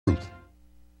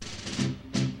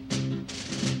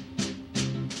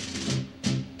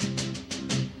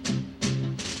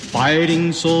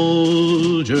Fighting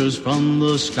soldiers from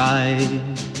the sky,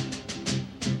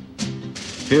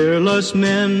 fearless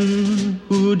men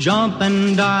who jump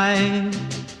and die,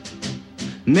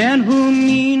 men who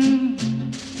mean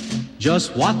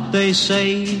just what they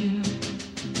say,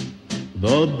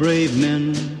 the brave men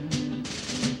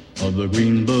of the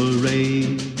Green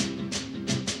Beret,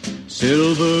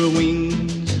 silver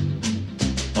wings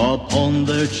upon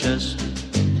their chest.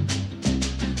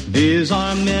 These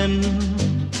are men,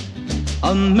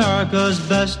 America's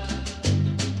best.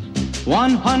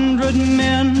 100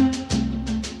 men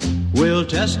will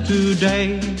test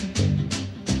today,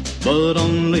 but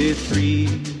only 3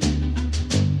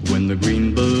 win the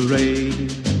Green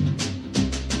Beret.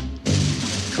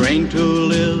 Trained to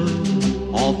live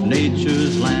off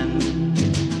nature's land,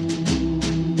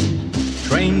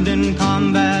 trained in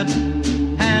combat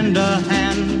hand to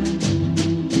hand,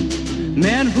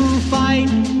 men who fight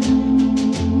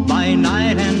by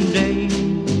night and day,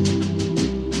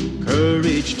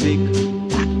 courage take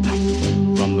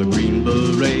from the Green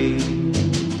Beret,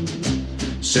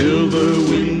 silver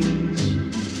wings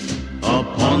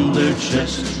upon their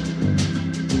chest.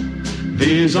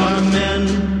 These are men,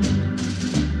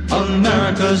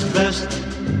 America's best.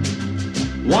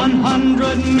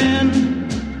 100 men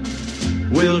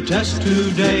will test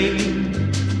today,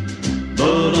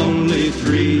 but only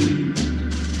 3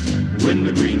 win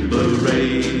the Green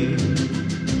Beret.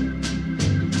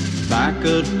 Back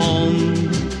at home,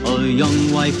 a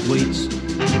young wife waits.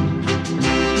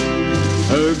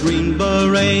 Her Green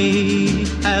Beret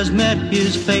has met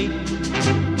his fate.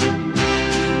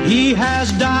 He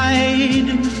has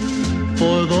died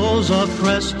for those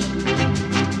oppressed,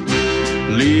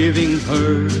 leaving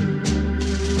her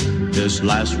this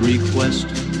last request.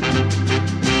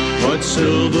 Put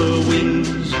silver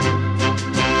wings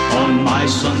on my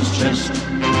son's chest.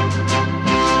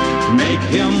 Make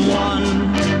him one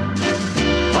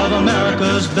of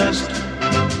America's best.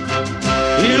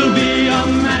 He'll be a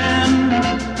man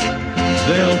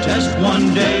they'll test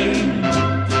one day.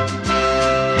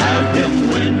 Have him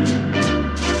win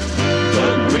the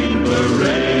Green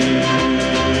Beret.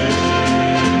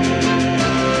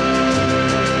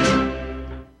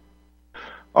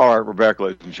 All right, we're back,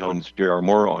 ladies and gentlemen. It's J.R.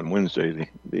 Moore on Wednesday,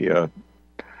 the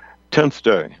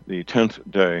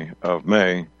 10th day of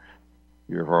May,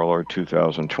 year of our Lord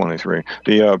 2023.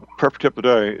 The prep tip of the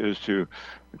day is to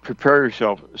prepare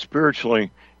yourself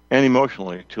spiritually and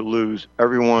emotionally to lose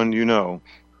everyone you know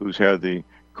who's had the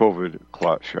COVID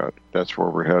clot shot. That's where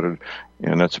we're headed,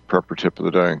 and that's a prep tip of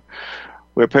the day.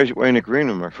 We have patient Wayne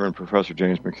agreement, my friend, Professor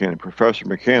James McCanney. Professor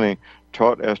McCanney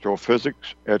taught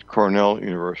astrophysics at Cornell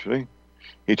University.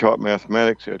 He taught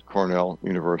mathematics at Cornell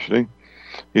University.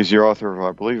 He's the author of,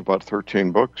 I believe, about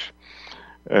 13 books.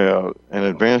 An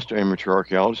advanced amateur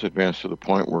archaeologist, advanced to the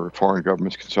point where foreign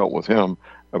governments consult with him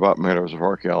about matters of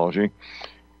archaeology,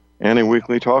 and a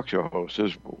weekly talk show host.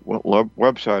 His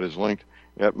website is linked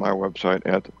at my website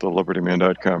at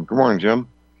thelibertyman.com. Good morning, Jim.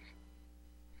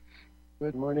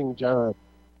 Good morning, John.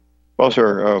 Well,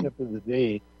 sir. Tip of the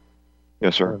day.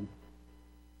 Yes, sir.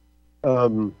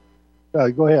 Go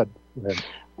ahead. Go ahead.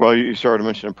 Well, you started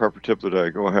mentioning prep tip of the day.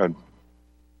 Go ahead.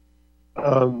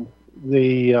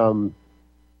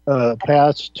 The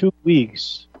past 2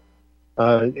 weeks,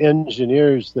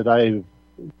 engineers that I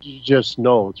just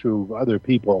know through other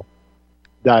people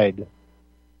died.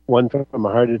 One from a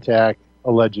heart attack,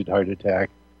 alleged heart attack,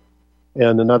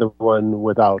 and another one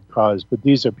without cause. But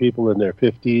these are people in their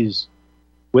 50s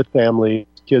with families,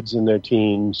 kids in their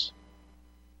teens,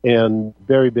 and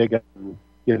very big on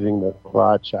getting the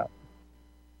clot shot.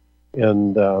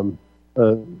 And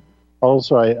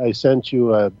also, I sent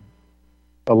you a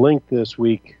link this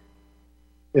week.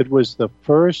 It was the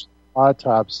first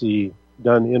autopsy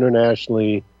done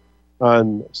internationally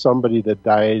on somebody that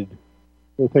died.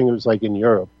 I think it was like in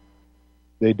Europe.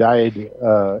 They died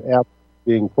after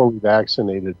being fully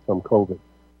vaccinated from COVID.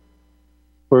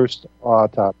 First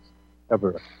autopsy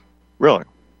ever. Really?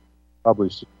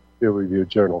 Published in a peer-reviewed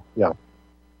journal, yeah.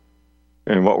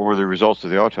 And what were the results of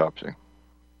the autopsy?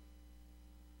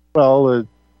 Well,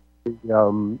 they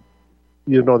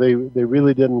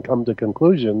really didn't come to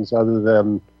conclusions other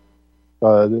than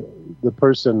the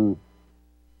person,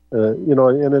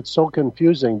 and it's so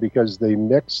confusing because they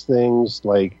mix things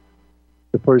like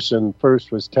the person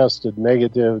first was tested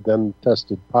negative, then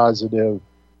tested positive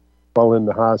while in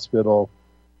the hospital.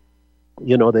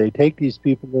 They take these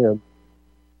people in.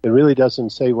 It really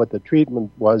doesn't say what the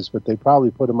treatment was, but they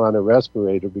probably put him on a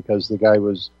respirator because the guy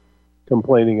was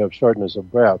complaining of shortness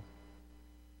of breath.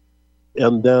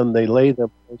 And then they lay them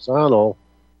horizontal,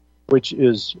 which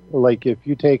is like if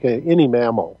you take any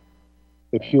mammal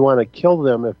if you want to kill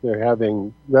them if they're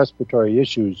having respiratory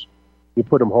issues, you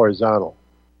put them horizontal.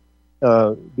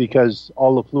 Because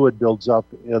all the fluid builds up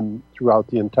throughout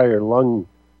the entire lung,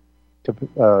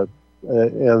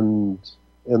 and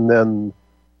then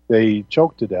they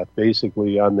choke to death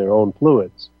basically on their own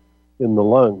fluids in the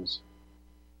lungs.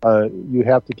 You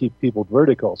have to keep people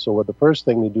vertical. So what the first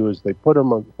thing they do is they put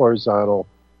them on horizontal,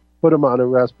 put them on a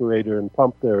respirator, and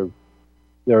pump their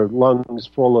lungs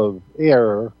full of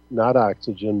air, not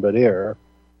oxygen, but air.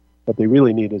 What they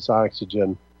really need is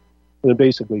oxygen, and it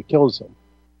basically kills them.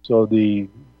 So the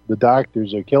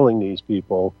doctors are killing these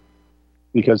people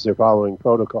because they're following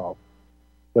protocol.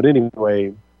 But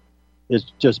anyway,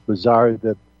 it's just bizarre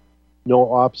that no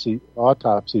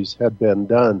autopsies had been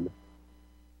done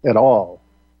at all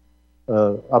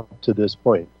up to this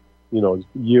point,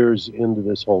 years into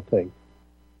this whole thing.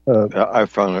 I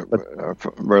found it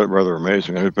rather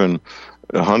amazing. There have been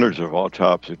hundreds of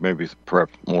autopsies, maybe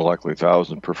perhaps more likely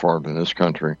thousands, performed in this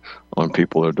country on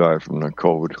people that died from the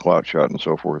COVID, clotshot, and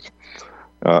so forth.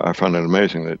 I found it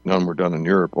amazing that none were done in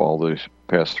Europe all these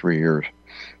past 3 years.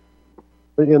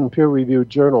 In peer-reviewed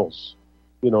journals,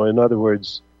 in other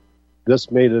words,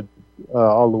 this made it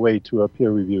all the way to a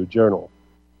peer-reviewed journal.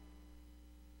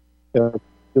 A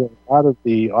lot of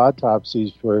the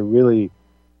autopsies were really,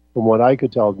 from what I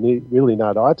could tell, really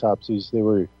not autopsies. They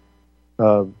were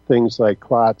things like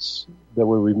clots that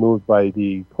were removed by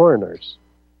the coroners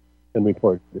and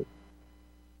reported it.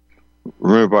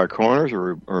 Removed by coroners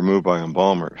or removed by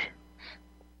embalmers?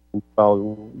 Well,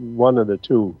 one of the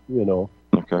two,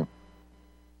 Okay.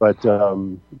 But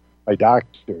by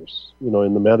doctors,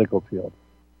 in the medical field.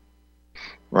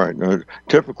 Right.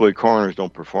 Typically, coroners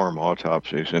don't perform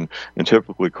autopsies, and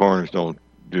typically coroners don't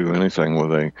do anything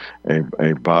with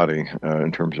a body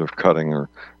in terms of cutting or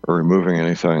removing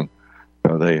anything.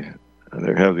 They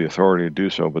have the authority to do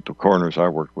so, but the coroners I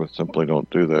worked with simply don't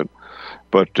do that.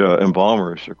 But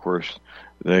embalmers, of course,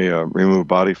 they remove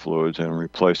body fluids and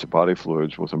replace the body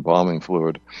fluids with embalming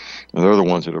fluid. And they're the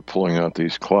ones that are pulling out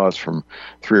these clots from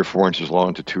 3 or 4 inches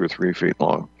long to 2 or 3 feet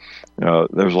long.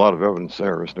 There's a lot of evidence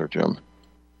there, isn't there, Jim?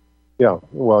 Yeah,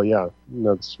 well, yeah.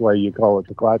 That's why you call it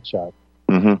the clot shot.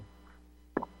 Mm-hmm.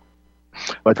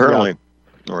 But apparently,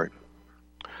 yeah. All right.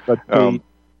 But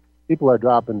people are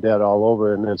dropping dead all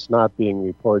over, and it's not being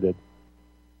reported.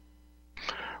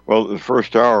 Well, the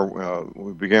first hour,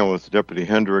 we began with Deputy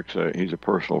Hendricks. He's a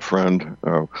personal friend.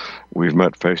 We've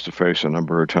met face-to-face a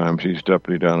number of times. He's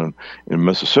deputy down in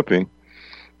Mississippi.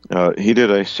 He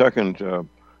did a second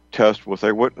test with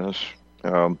a witness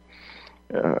in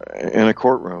a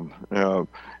courtroom.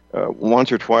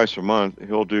 Once or twice a month,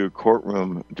 he'll do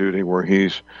courtroom duty where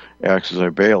he acts as a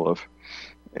bailiff.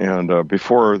 And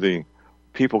before the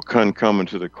people can come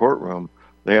into the courtroom,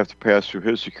 they have to pass through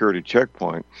his security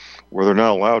checkpoint where they're not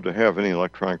allowed to have any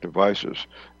electronic devices.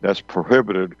 That's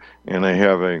prohibited, and they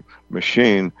have a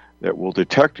machine that will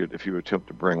detect it if you attempt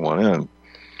to bring one in.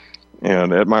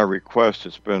 And at my request,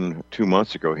 it's been 2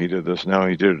 months ago he did this. Now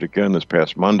he did it again this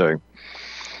past Monday.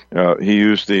 He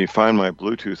used the Find My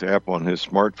Bluetooth app on his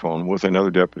smartphone with another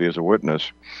deputy as a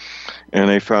witness, and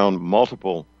they found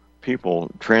multiple people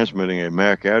transmitting a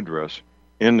MAC address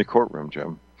in the courtroom,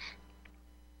 Jim.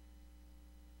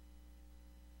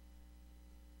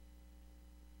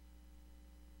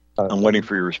 I'm waiting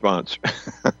for your response.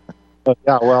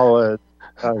 Yeah, well,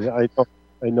 I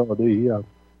know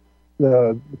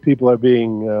the people are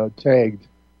being tagged,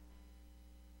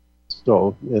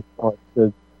 so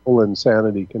the whole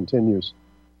insanity continues.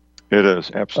 It is,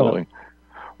 absolutely.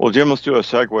 Well, Jim, let's do a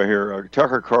segue here.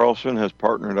 Tucker Carlson has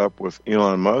partnered up with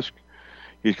Elon Musk.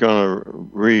 He's going to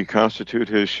reconstitute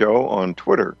his show on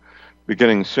Twitter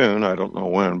beginning soon. I don't know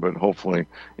when, but hopefully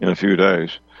in a few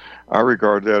days. I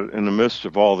regard that, in the midst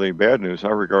of all the bad news, I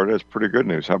regard it as pretty good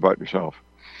news. How about yourself?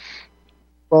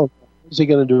 Well, is he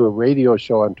going to do a radio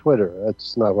show on Twitter?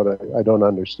 That's not what I don't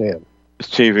understand. It's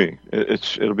TV.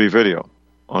 It'll be video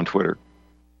on Twitter.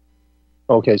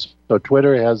 Okay, so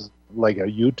Twitter has like a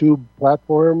YouTube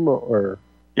platform, or?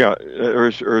 Yeah,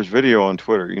 there's video on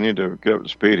Twitter. You need to get up to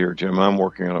speed here, Jim. I'm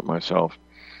working on it myself.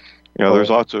 Yeah, there's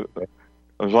lots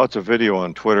of video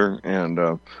on Twitter, and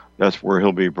that's where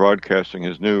he'll be broadcasting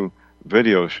his new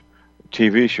video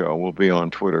TV show. Will be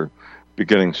on Twitter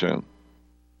beginning soon.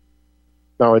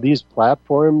 Now, are these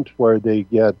platforms where they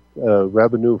get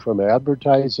revenue from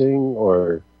advertising,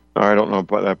 or? I don't know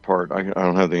about that part. I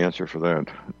don't have the answer for that.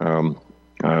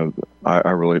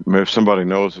 I really, if somebody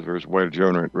knows if there's a way to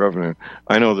generate revenue.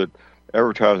 I know that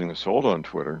advertising is sold on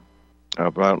Twitter,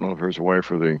 but I don't know if there's a way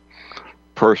for the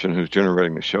person who's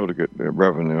generating the show to get the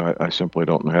revenue. I simply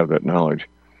don't have that knowledge.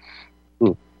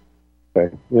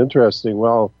 Okay, interesting.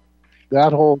 Well,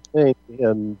 that whole thing,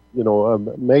 and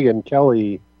Megyn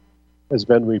Kelly has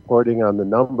been reporting on the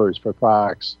numbers for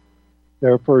Fox.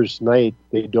 Their first night,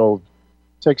 they dove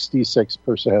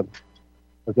 66%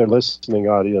 of their listening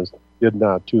audience did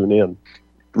not tune in.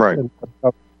 Right. And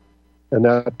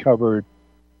that covered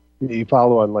the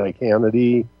follow-on like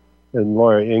Hannity and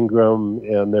Laura Ingraham,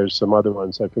 and there's some other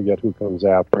ones. I forget who comes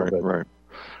after. Right.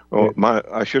 Well,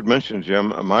 I should mention,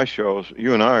 Jim, my shows,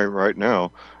 you and I right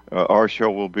now, our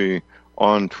show will be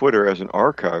on Twitter as an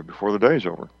archive before the day's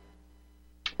over.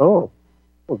 Oh,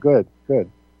 well, good.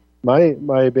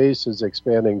 My base is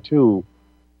expanding too.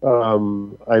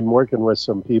 I'm working with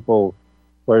some people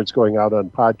where it's going out on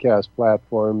podcast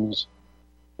platforms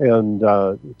and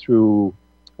through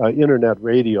internet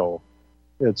radio.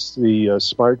 It's the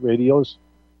smart radios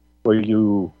where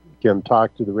you can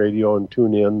talk to the radio and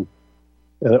tune in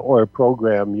or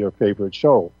program your favorite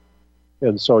show.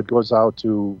 And so it goes out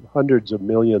to hundreds of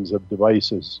millions of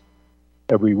devices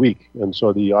every week. And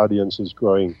so the audience is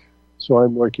growing. So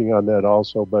I'm working on that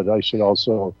also, but I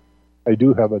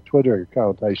do have a Twitter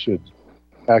account. I should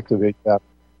activate that.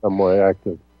 I'm more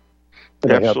active.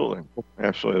 And Absolutely.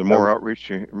 The more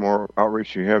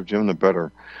outreach you have, Jim, the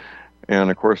better. And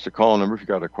of course, the call number, if you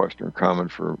got a question or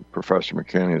comment for Professor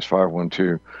McCanney, is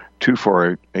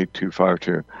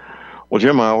 512-248-8252. Well,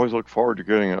 Jim, I always look forward to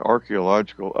getting an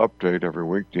archaeological update every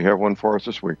week. Do you have one for us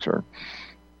this week, sir?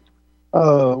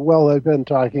 Well, I've been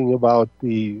talking about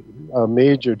the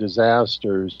major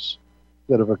disasters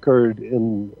that have occurred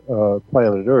in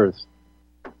planet Earth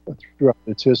throughout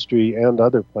its history and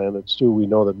other planets, too. We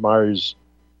know that Mars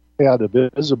had a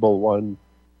visible one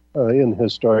in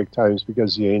historic times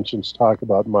because the ancients talk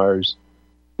about Mars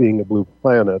being a blue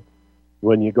planet.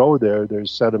 When you go there,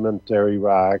 there's sedimentary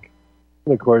rock.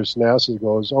 And, of course, NASA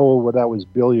goes, well, that was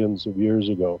billions of years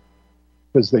ago,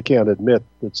 because they can't admit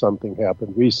that something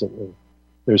happened recently.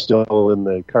 They're still in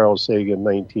the Carl Sagan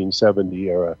 1970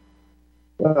 era.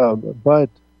 But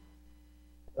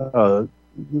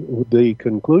the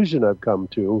conclusion I've come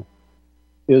to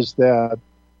is that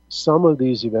some of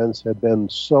these events have been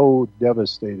so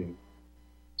devastating,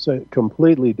 so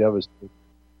completely devastating,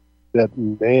 that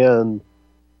man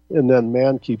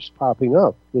keeps popping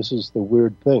up. This is the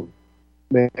weird thing.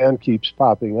 Man keeps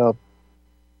popping up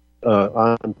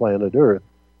on planet Earth,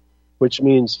 which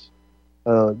means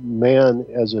man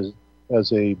as a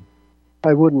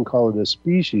I wouldn't call it a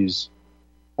species.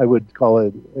 I would call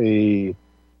it a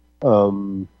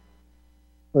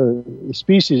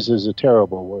species is a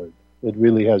terrible word. It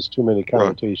really has too many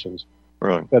connotations.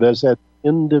 Right. But as that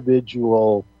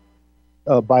individual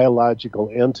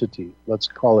biological entity, let's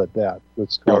call it that.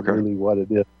 Let's call it really what it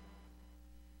is.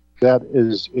 That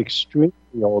is extremely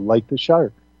old, like the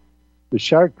shark. The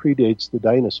shark predates the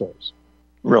dinosaurs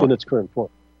in its current form.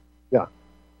 Yeah.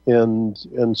 And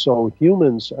so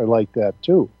humans are like that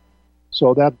too.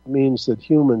 So that means that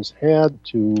humans had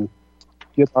to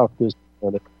get off this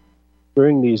planet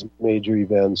during these major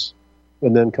events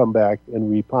and then come back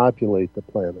and repopulate the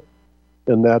planet.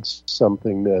 And that's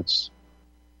something it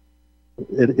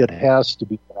has to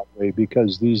be that way,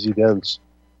 because these events,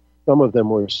 some of them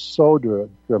were so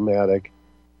dramatic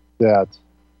that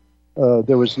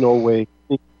there was no way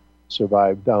to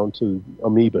survive, down to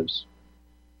amoebas.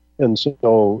 And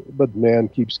so, but man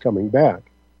keeps coming back.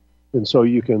 And so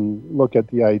you can look at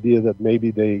the idea that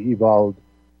maybe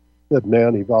that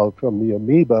man evolved from the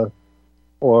amoeba,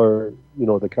 or,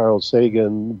 the Carl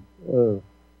Sagan,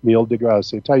 Neil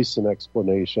deGrasse Tyson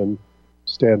explanation,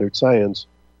 standard science,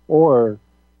 or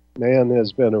man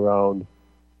has been around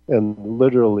and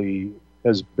literally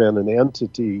has been an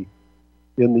entity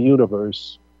in the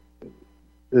universe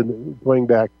going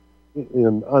back in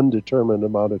an undetermined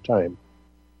amount of time.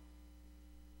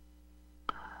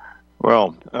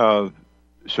 Well,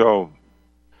 so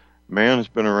man has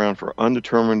been around for an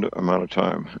undetermined amount of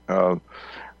time,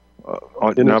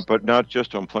 but not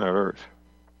just on planet Earth.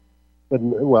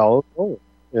 And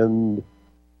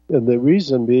the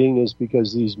reason being is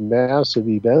because these massive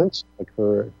events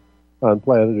occur on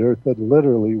planet Earth that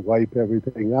literally wipe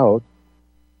everything out.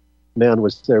 Man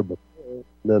was there before, and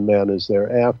then man is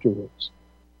there afterwards.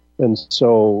 And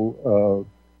so,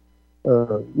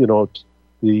 the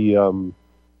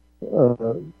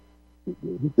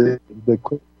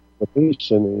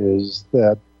conclusion is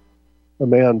that a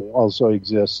man also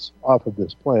exists off of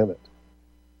this planet.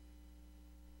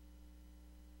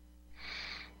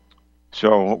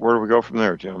 So where do we go from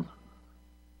there, Jim?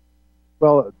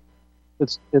 Well,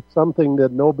 it's something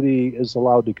that nobody is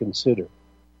allowed to consider.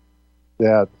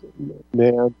 That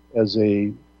man as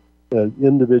an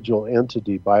individual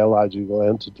entity, biological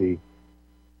entity,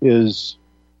 is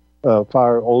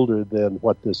far older than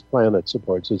what this planet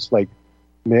supports. It's like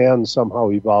man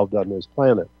somehow evolved on this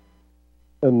planet.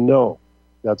 And no,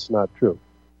 that's not true.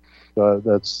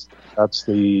 That's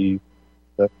the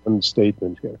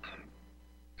statement here.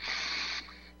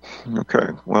 Okay.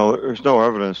 Well, there's no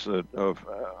evidence of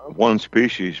one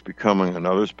species becoming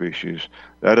another species.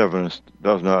 That evidence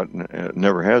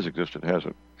never has existed, has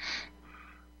it?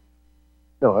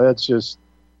 No, that's just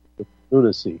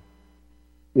lunacy.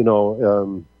 You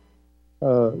know,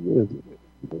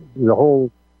 the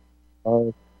whole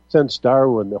since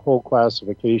Darwin, the whole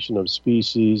classification of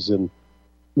species and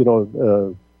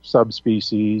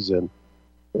subspecies and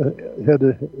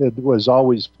it was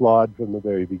always flawed from the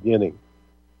very beginning,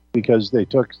 because they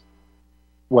took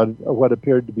what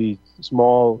appeared to be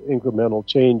small incremental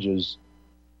changes,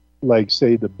 like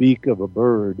say the beak of a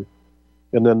bird,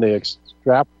 and then they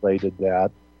extrapolated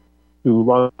that to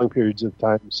long periods of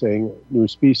time, saying new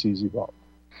species evolved.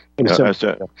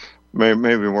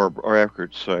 Maybe more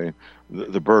accurate to say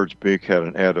the bird's beak had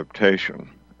an adaptation,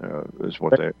 is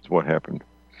what happened.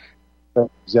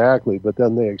 Exactly, but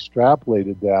then they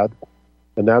extrapolated that,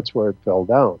 and that's where it fell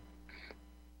down.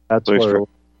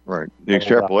 Right. The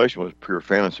extrapolation was pure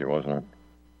fantasy, wasn't it?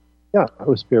 Yeah, it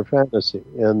was pure fantasy,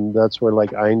 and that's where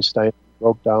like Einstein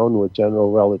broke down with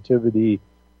general relativity.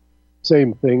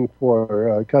 Same thing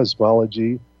for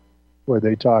cosmology, where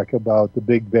they talk about the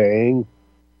Big Bang.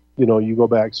 You know, you go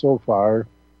back so far,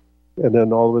 and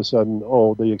then all of a sudden,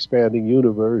 the expanding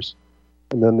universe,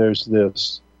 and then there's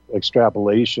this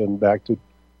extrapolation back to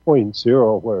point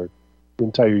zero, where the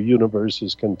entire universe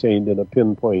is contained in a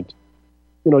pinpoint.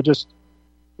 You know,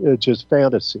 it's just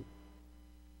fantasy,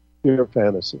 pure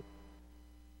fantasy.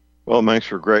 Well, it makes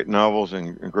for great novels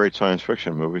and great science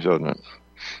fiction movies, doesn't it?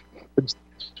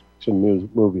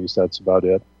 Movies, that's about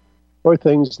it. Or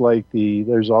things like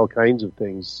there's all kinds of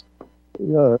things,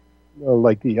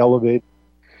 like the elevator.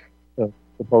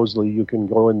 Supposedly you can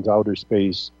go into outer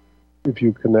space. If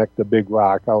you connect a big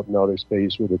rock out in outer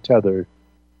space with a tether,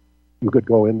 you could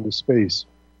go into space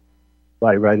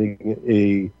by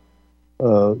riding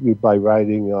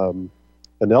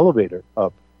an elevator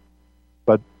up.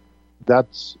 But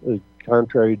that's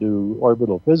contrary to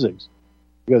orbital physics,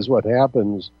 because what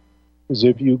happens is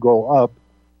if you go up,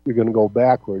 you're going to go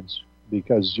backwards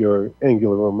because your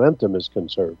angular momentum is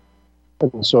conserved.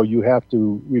 And so you have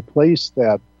to replace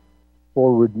that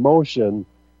forward motion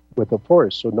with a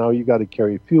force. So now you got to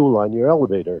carry fuel on your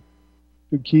elevator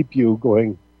to keep you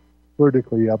going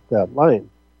vertically up that line.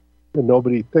 And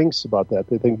nobody thinks about that.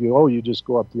 They think, you just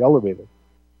go up the elevator.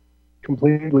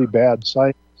 Completely bad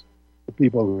science.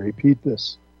 People repeat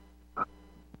this.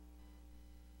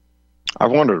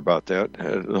 I've wondered about that.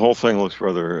 The whole thing looks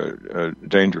rather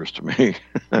dangerous to me,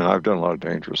 and I've done a lot of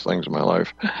dangerous things in my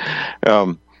life.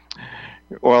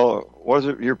 Well,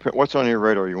 what's on your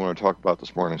radar you want to talk about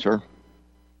this morning, sir?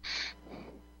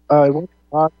 I want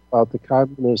to talk about the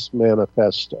Communist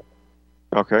Manifesto.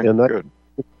 Okay, and good.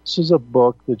 This is a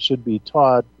book that should be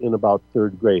taught in about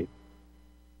third grade,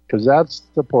 because that's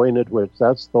the point at which,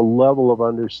 that's the level of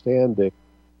understanding.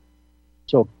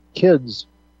 So kids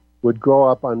would grow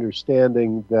up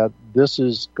understanding that this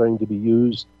is going to be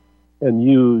used and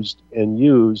used and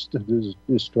used to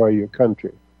destroy your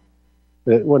country.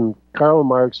 That when Karl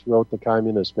Marx wrote the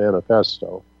Communist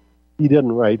Manifesto, he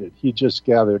didn't write it. He just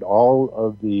gathered all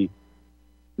of the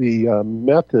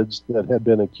methods that had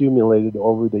been accumulated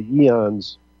over the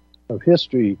eons of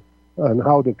history on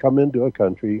how to come into a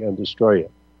country and destroy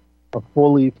it. A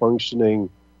fully functioning,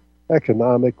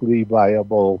 economically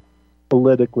viable,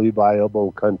 politically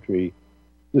viable country,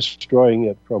 destroying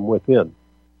it from within.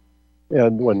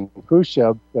 And when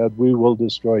Khrushchev said, "We will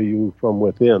destroy you from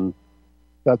within,"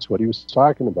 that's what he was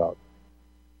talking about.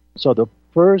 So the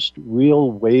first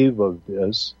real wave of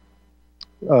this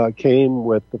came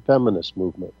with the feminist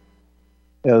movement.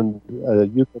 And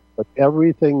you can put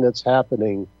everything that's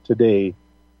happening today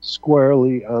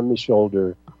squarely on the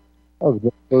shoulder of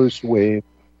the first wave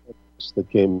that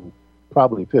came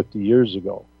probably 50 years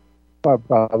ago, or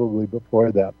probably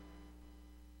before that.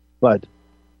 But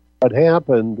what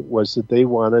happened was that they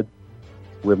wanted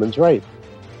women's rights.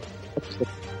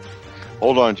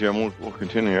 Hold on, Jim. We'll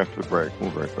continue after the break.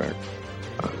 We'll be right back.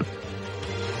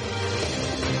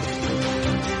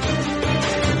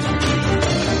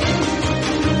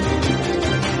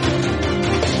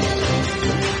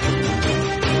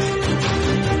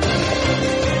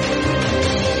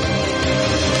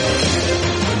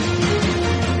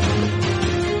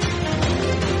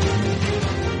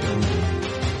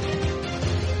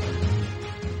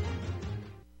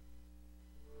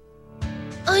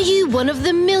 Are you one of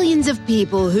the millions of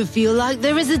people who feel like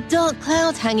there is a dark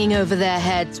cloud hanging over their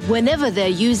heads whenever they're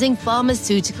using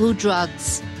pharmaceutical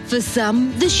drugs? For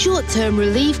some, the short-term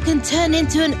relief can turn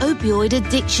into an opioid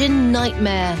addiction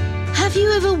nightmare. Have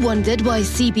you ever wondered why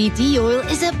CBD oil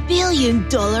is a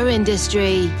billion-dollar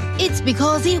industry? It's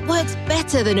because it works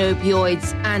better than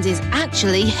opioids and is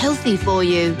actually healthy for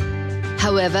you.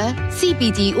 However,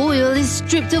 CBD oil is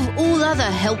stripped of all other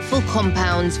helpful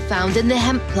compounds found in the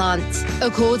hemp plant.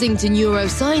 According to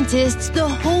neuroscientists, the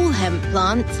whole hemp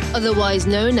plant, otherwise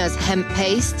known as hemp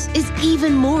paste, is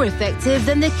even more effective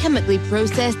than the chemically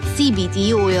processed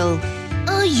CBD oil.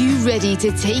 Are you ready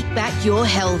to take back your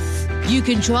health? You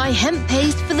can try hemp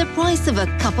paste for the price of a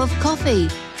cup of coffee.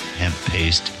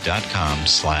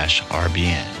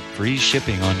 Hemppaste.com/RBN. Free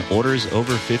shipping on orders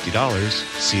over $50.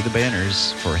 See the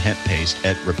banners for hemp paste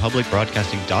at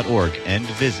republicbroadcasting.org and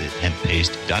visit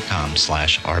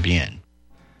hemppaste.com/RBN.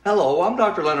 Hello, I'm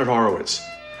Dr. Leonard Horowitz.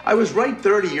 I was right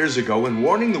 30 years ago in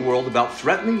warning the world about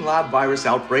threatening lab virus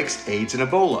outbreaks, AIDS, and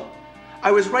Ebola.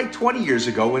 I was right 20 years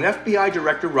ago when FBI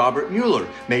Director Robert Mueller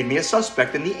made me a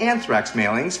suspect in the anthrax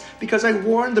mailings because I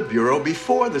warned the Bureau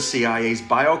before the CIA's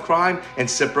biocrime and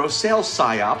Cipro sales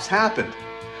psyops happened.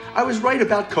 I was right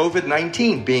about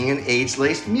COVID-19 being an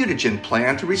AIDS-laced mutagen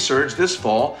planned to resurge this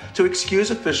fall to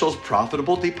excuse officials'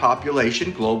 profitable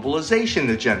depopulation globalization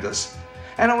agendas.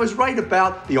 And I was right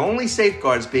about the only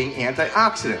safeguards being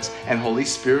antioxidants and holy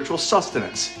spiritual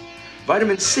sustenance.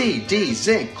 Vitamin C, D,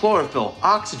 zinc, chlorophyll,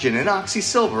 oxygen, and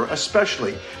oxysilver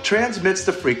especially transmits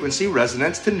the frequency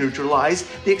resonance to neutralize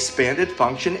the expanded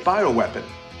function bioweapon.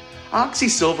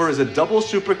 Oxysilver is a double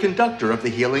superconductor of the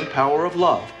healing power of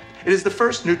love. It is the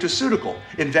first nutraceutical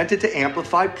invented to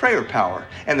amplify prayer power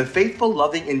and the faithful,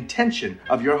 loving intention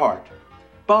of your heart.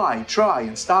 Buy, try,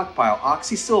 and stockpile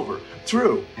Oxysilver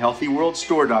through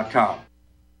HealthyWorldStore.com.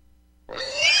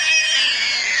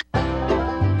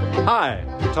 Hi,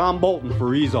 Tom Bolton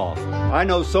for Ease Off. I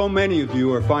know so many of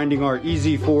you are finding our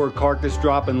Easy 4 carcass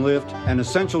drop and lift an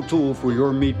essential tool for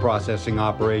your meat processing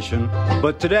operation.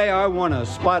 But today I want to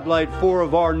spotlight 4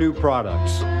 of our new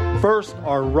products. First,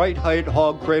 our right height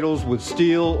hog cradles with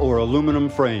steel or aluminum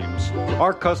frames.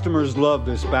 Our customers love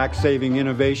this back-saving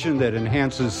innovation that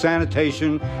enhances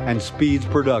sanitation and speeds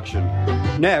production.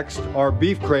 Next, our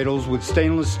beef cradles with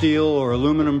stainless steel or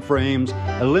aluminum frames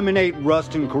eliminate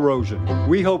rust and corrosion.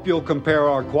 We hope you'll compare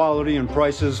our quality and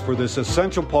prices for this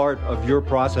essential part of your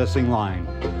processing line.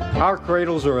 Our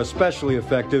cradles are especially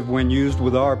effective when used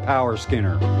with our power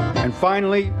skinner. And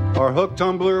finally, our hook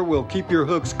tumbler will keep your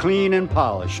hooks clean and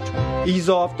polished.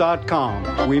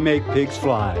 Easeoff.com. We make pigs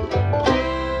fly.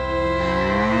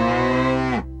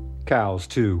 Cows,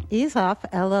 too. Ease Off,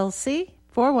 LLC,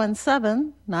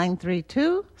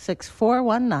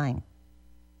 417-932-6419.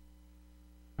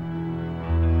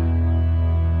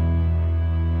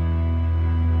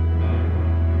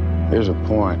 There's a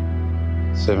point,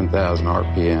 7,000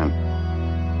 RPM,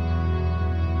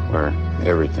 where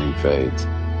everything fades.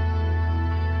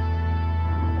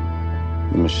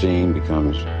 The machine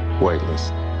becomes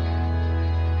weightless,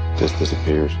 just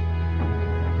disappears.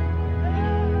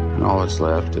 And all that's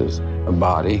left is a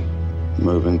body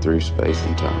moving through space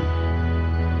and time.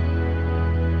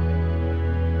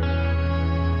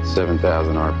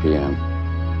 7,000 RPM.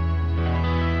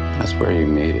 That's where you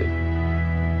meet it.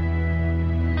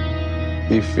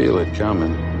 You feel it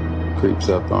coming, creeps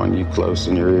up on you close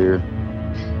in your ear.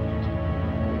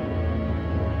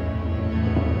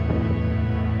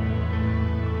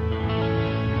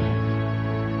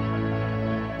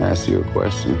 Ask you a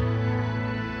question,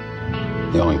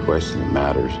 the only question that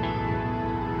matters.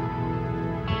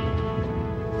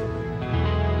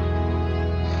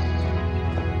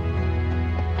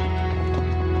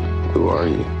 Who are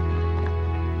you?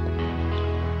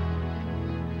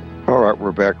 All right,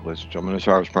 we're back, ladies and gentlemen. This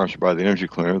hour is sponsored by the Energy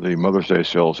Cleaner. The Mother's Day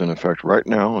sale is in effect right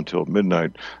now until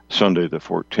midnight, Sunday the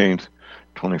 14th.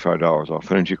 $25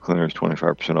 off Energy Cleaners,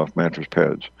 25% off mattress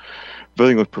pads.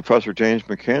 Visiting with Professor James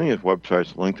McCanney. His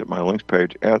website's linked at my links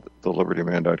page at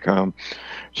thelibertyman.com.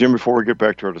 Jim, before we get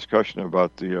back to our discussion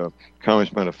about the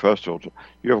Communist Manifesto,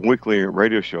 you have a weekly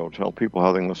radio show. Tell people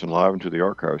how they can listen live into the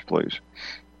archives, please.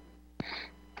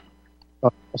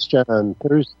 On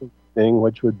Thursday evening,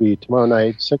 which would be tomorrow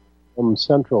night, 6 p.m.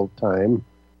 Central Time,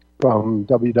 from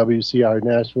WWCR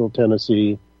Nashville,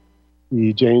 Tennessee,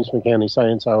 the James McCanney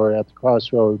Science Hour at the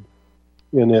Crossroad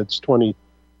in its 20th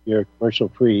year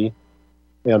commercial-free,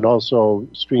 and also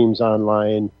streams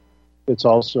online. It's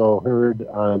also heard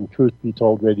on Truth Be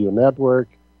Told Radio Network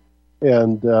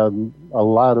and a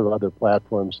lot of other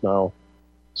platforms now.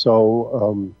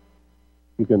 So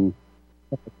you can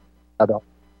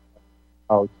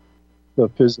about the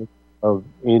physics of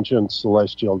ancient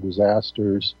celestial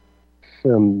disasters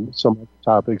and some other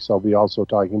topics. I'll be also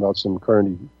talking about some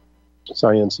current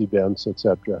science events,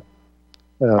 etc.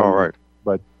 All right.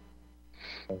 But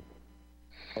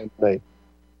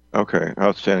okay,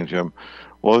 outstanding, Jim.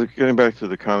 Well, getting back to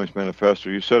the Communist Manifesto,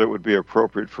 you said it would be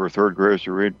appropriate for third graders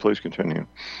to read. Please continue.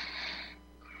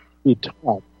 Be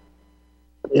taught,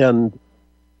 and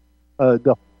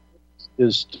the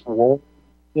is to warn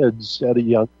kids at a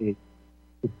young age.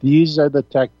 These are the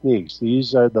techniques.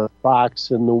 These are the fox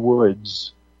in the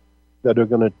woods that are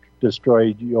going to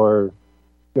destroy your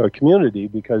community,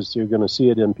 because you're going to see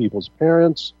it in people's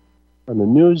parents, on the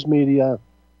news media,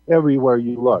 everywhere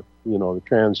you look. You know, the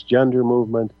transgender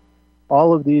movement,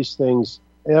 all of these things,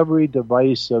 every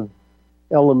divisive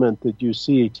element that you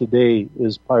see today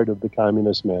is part of the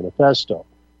Communist Manifesto.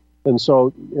 And so,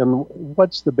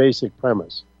 what's the basic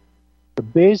premise? The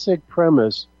basic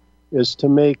premise is to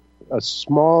make a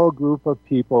small group of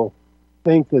people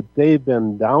think that they've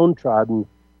been downtrodden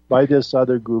by this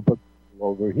other group of people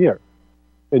over here.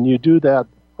 And you do that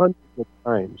hundreds of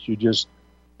times. You just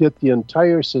get the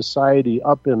entire society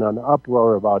up in an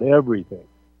uproar about everything.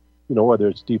 You know, whether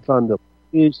it's defund the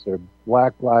police or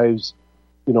Black Lives,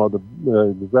 you know, the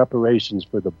reparations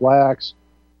for the blacks,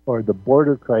 or the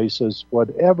border crisis,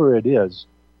 whatever it is.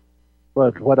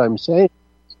 But what I'm saying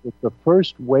is that the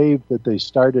first wave that they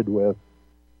started with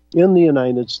in the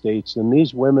United States, and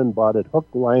these women bought it hook,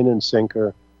 line, and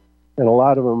sinker, and a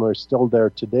lot of them are still there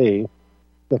today,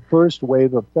 the first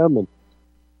wave of feminists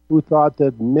who thought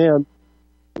that men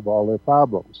have all their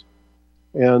problems.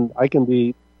 And I can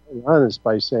be honest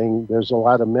by saying there's a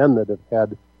lot of men that have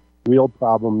had real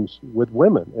problems with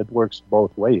women. It works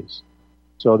both ways.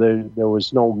 So there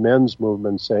was no men's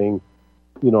movement saying,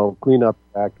 you know, clean up,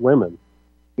 act women,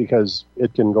 because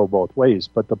it can go both ways.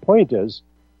 But the point is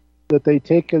that they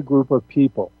take a group of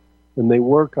people and they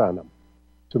work on them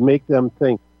to make them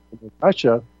think. In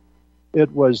Russia,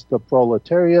 it was the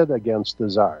proletariat against the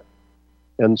Tsar.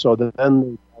 And so then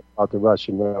they talk about the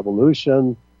Russian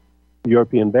Revolution. The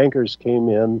European bankers came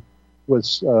in with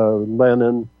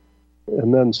Lenin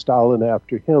and then Stalin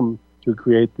after him to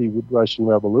create the Russian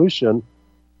Revolution.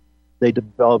 They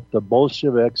developed the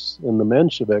Bolsheviks and the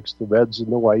Mensheviks, the Reds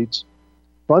and the Whites,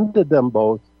 funded them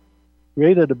both,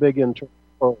 created a big internal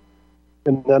war,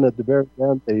 and then at the very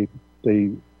end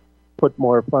they put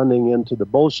more funding into the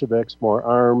Bolsheviks, more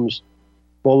arms,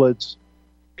 bullets,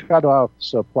 cut off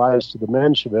supplies to the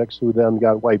Mensheviks, who then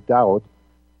got wiped out.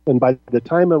 And by the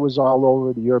time it was all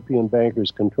over, the European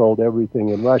bankers controlled everything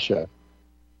in Russia.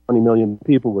 20 million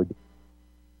people were dead.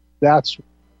 That's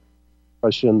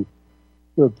Russian.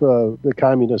 The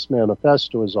Communist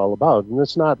Manifesto is all about. And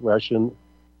it's not Russian.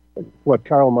 What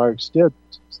Karl Marx did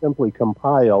simply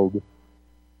compiled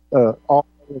all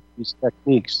of these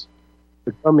techniques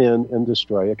to come in and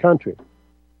destroy a country.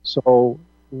 So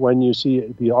when you see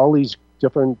all these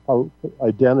different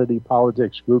identity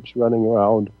politics groups running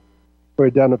around for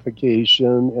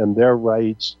identification and their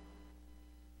rights,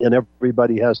 and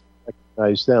everybody has to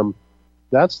recognize them,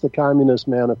 that's the Communist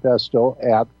Manifesto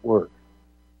at work.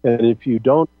 And if you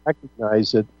don't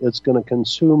recognize it, it's going to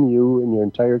consume you and your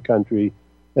entire country,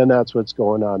 and that's what's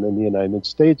going on in the United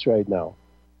States right now.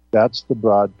 That's the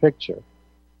broad picture.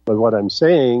 But what I'm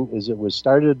saying is it was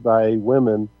started by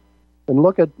women, and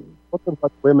look at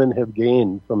what women have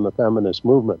gained from the feminist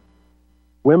movement.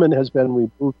 Women has been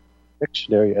removed from the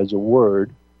dictionary as a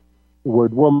word. The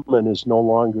word woman is no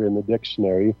longer in the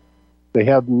dictionary. They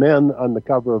have men on the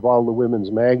cover of all the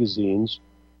women's magazines.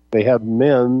 They have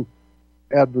men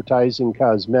advertising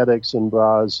cosmetics and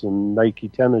bras and Nike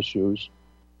tennis shoes.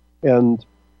 And,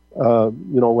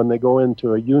 when they go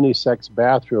into a unisex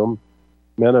bathroom,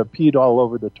 men have peed all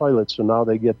over the toilet, so now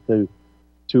they get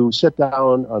to sit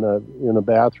down in a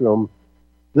bathroom.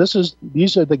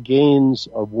 These are the gains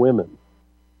of women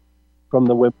from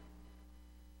the women.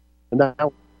 And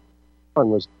that one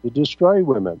was to destroy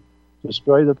women,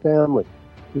 destroy the family.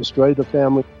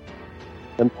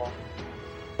 And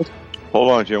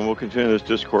hold on, Jim. We'll continue this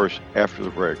discourse after the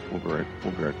break. We'll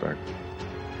be right back.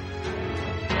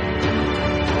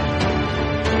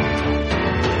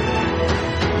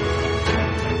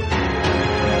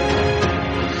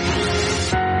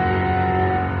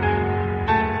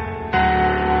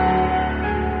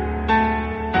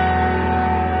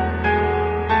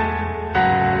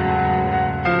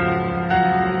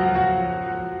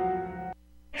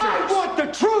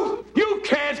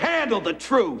 The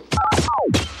truth.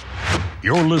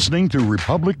 You're listening to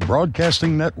Republic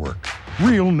Broadcasting Network.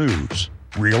 Real news,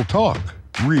 real talk,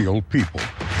 real people.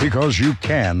 Because you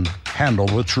can handle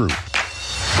the truth.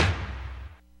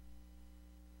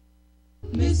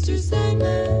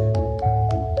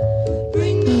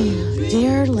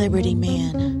 Dear Liberty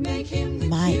Man,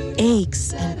 my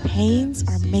aches and pains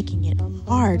are making it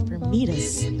hard for me to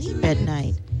sleep at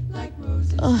night.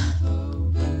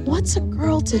 What's a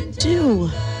girl to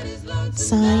do?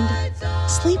 Signed,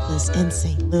 Sleepless in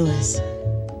St. Louis.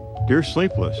 Dear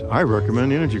Sleepless, I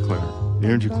recommend the Energy Cleaner. The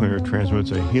Energy Cleaner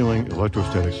transmits a healing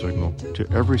electrostatic signal to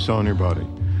every cell in your body,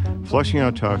 flushing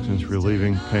out toxins,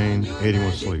 relieving pain, aiding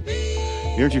with sleep.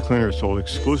 The Energy Cleaner is sold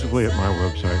exclusively at my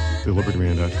website,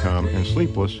 thelibertyman.com, and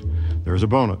Sleepless, there's a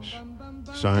bonus.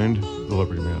 Signed, The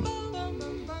Liberty Man.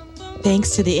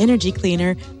 Thanks to the Energy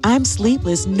Cleaner, I'm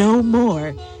sleepless no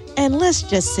more. And let's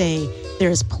just say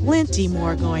there's plenty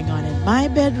more going on in my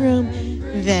bedroom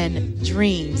than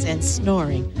dreams and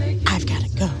snoring. I've got to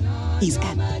go. He's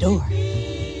at the door.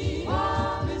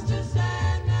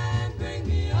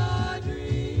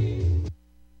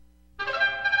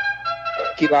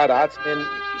 Gilad Atzmon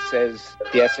says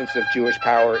the essence of Jewish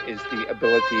power is the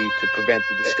ability to prevent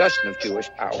the discussion of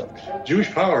Jewish power. Jewish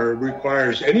power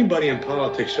requires anybody in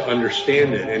politics to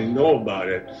understand it and know about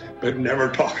it, but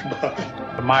never talk about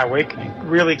it. My Awakening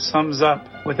really sums up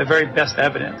with the very best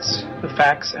evidence the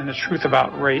facts and the truth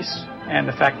about race, and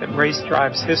the fact that race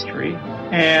drives history,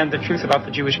 and the truth about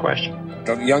the Jewish question.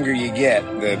 The younger you get,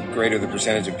 the greater the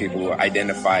percentage of people who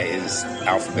identify as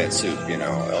alphabet soup,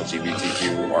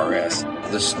 LGBTQ, RS.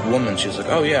 This woman, she's like,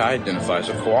 oh yeah, I identify as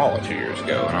a koala 2 years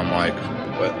ago. And I'm like,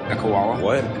 what? A koala?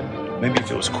 What? Maybe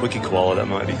if it was Quickie Koala, that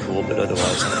might be cool, but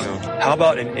otherwise, no. How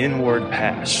about an inward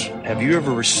pass? Have you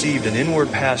ever received an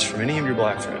inward pass from any of your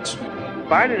black friends?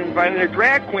 Biden invited a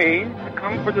drag queen to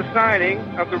come for the signing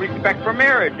of the Respect for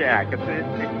Marriage Act. It's the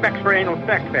Respect for Anal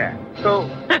Sex Act. So,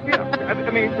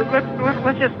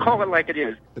 let's just call it like it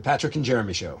is. The Patrick and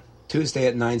Jeremy Show, Tuesday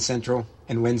at 9 Central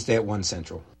and Wednesday at 1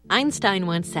 Central. Einstein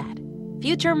once said,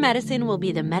 future medicine will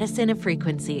be the medicine of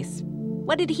frequencies.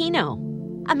 What did he know?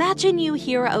 Imagine you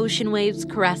hear ocean waves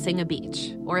caressing a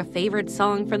beach, or a favorite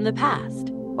song from the past,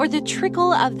 or the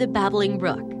trickle of the babbling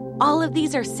brook. All of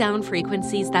these are sound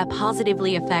frequencies that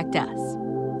positively affect us.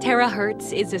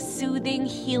 Terahertz is a soothing,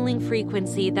 healing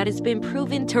frequency that has been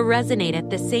proven to resonate at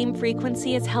the same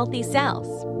frequency as healthy cells.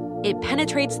 It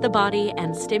penetrates the body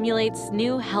and stimulates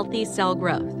new, healthy cell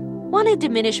growth. Want to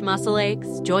diminish muscle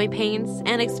aches, joint pains,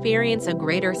 and experience a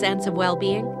greater sense of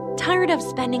well-being? Tired of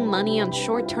spending money on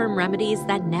short-term remedies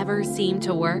that never seem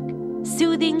to work?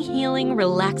 Soothing, healing,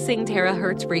 relaxing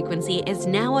terahertz frequency is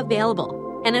now available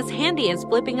and as handy as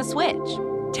flipping a switch.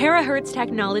 Terahertz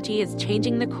technology is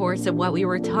changing the course of what we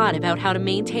were taught about how to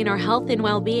maintain our health and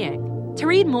well-being. To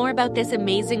read more about this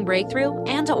amazing breakthrough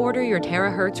and to order your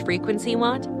terahertz frequency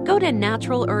wand, go to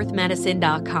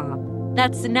naturalearthmedicine.com.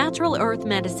 That's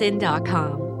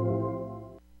naturalearthmedicine.com.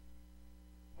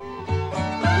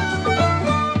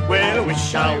 Well, I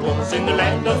wish I was in the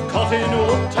land of cotton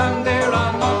wool, and there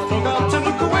I not forgot to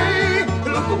look away,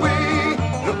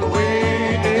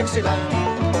 Dixieland.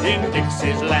 In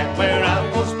Dixie's land where I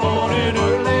was born in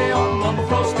early on one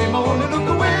frosty morning. Look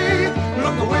away,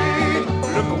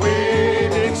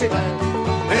 Dixieland.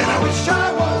 And I wish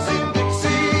I was in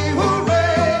Dixie,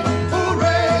 hooray,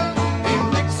 hooray. In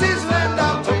Dixie's land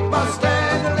I'll take my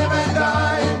stand and live and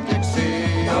die in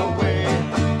Dixie. Away,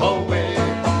 away,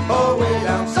 away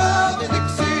down south in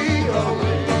Dixie.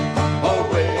 Away,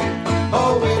 away,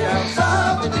 away down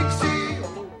south in Dixie.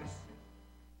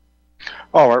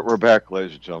 All right, we're back,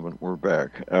 ladies and gentlemen. We're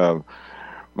back.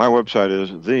 My website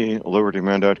is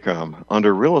thelibertyman.com.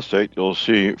 Under real estate, you'll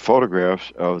see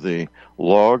photographs of the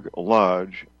Log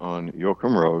Lodge on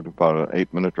Yoakum Road, about an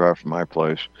 8-minute drive from my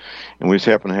place. And we just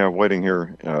happen to have waiting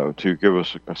here to give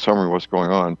us a summary of what's going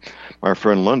on. My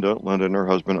friend Linda and her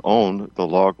husband own the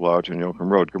Log Lodge on Yoakum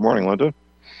Road. Good morning, Linda.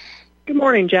 Good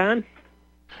morning, John.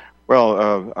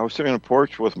 Well, I was sitting on the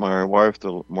porch with my wife,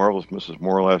 the marvelous Mrs.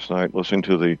 Moore, last night, listening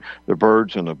to the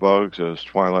birds and the bugs as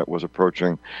twilight was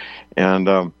approaching.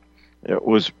 And it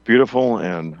was beautiful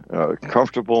and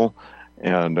comfortable,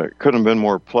 and it couldn't have been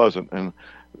more pleasant. And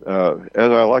as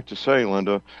I like to say,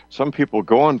 Linda, some people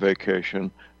go on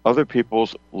vacation, other people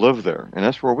live there. And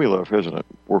that's where we live, isn't it?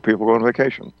 Where people go on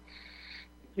vacation.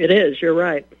 It is. You're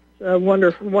right. It's a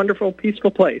wonderful, wonderful,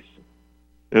 peaceful place.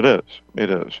 It is. It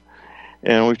is.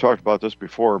 And we've talked about this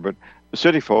before, but the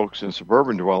city folks and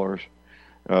suburban dwellers,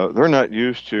 they're not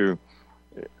used to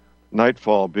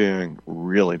nightfall being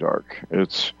really dark.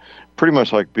 It's pretty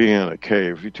much like being in a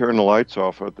cave. If you turn the lights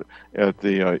off at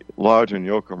the lodge in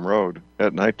Yoakum Road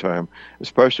at nighttime,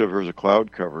 especially if there's a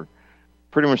cloud cover,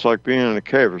 pretty much like being in a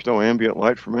cave. There's no ambient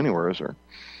light from anywhere, is there?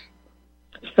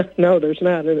 No, there's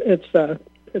not.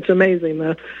 It's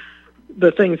amazing.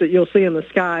 the things that you'll see in the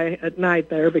sky at night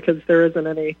there, because there isn't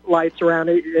any lights around,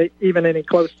 even any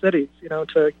close cities,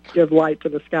 to give light to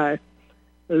the sky.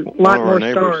 There's a lot more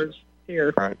stars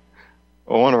here. Right.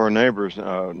 Well, one of our neighbors,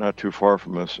 not too far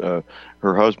from us,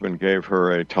 her husband gave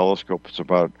her a telescope. It's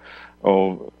about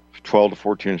 12 to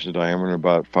 14 inches in diameter and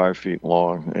about 5 feet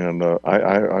long. And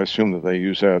I assume that they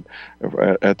use that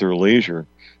at their leisure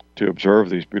to observe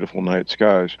these beautiful night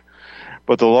skies.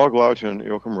 But the Log Lodge on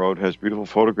Yoakum Road has beautiful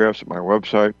photographs at my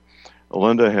website.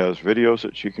 Linda has videos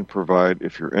that she can provide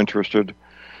if you're interested.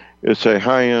 It's a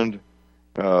high-end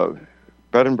bed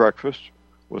and breakfast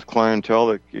with clientele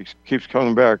that keeps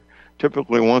coming back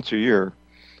typically once a year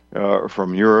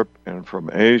from Europe and from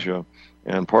Asia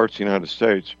and parts of the United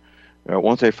States.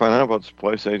 Once they find out about this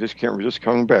place, they just can't resist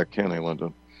coming back, can they,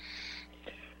 Linda?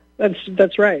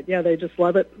 That's right. Yeah, they just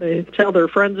love it. They tell their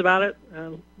friends about it.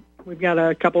 We've got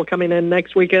a couple coming in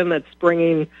next weekend that's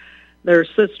bringing their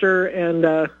sister and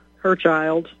her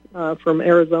child from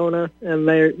Arizona, and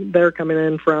they're coming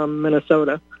in from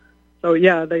Minnesota. So,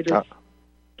 yeah, they just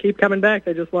keep coming back.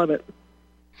 They just love it.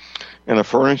 And the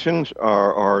furnishings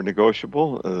are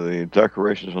negotiable. The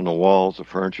decorations on the walls, the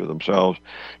furniture themselves.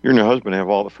 You and your husband have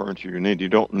all the furniture you need. You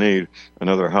don't need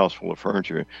another house full of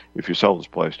furniture if you sell this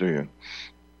place, do you?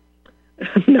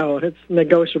 No, it's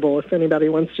negotiable. If anybody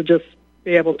wants to just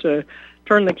be able to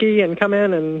turn the key and come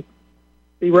in and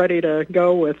be ready to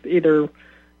go with either,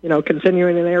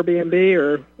 continuing an Airbnb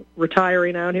or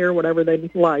retiring out here, whatever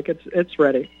they'd like, it's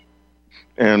ready.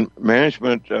 And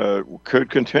management could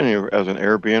continue as an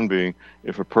Airbnb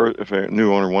if a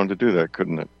new owner wanted to do that,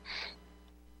 couldn't it?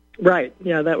 Right.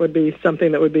 Yeah, that would be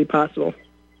something that would be possible.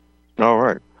 All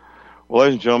right. Well,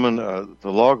 ladies and gentlemen,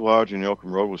 the Log Lodge in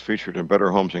Yoakum Road was featured in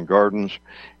Better Homes and Gardens,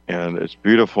 and it's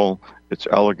beautiful. It's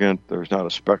elegant. There's not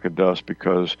a speck of dust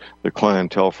because the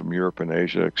clientele from Europe and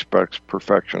Asia expects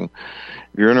perfection.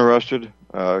 If you're interested,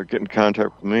 get in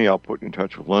contact with me. I'll put you in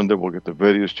touch with Linda. We'll get the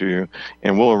videos to you,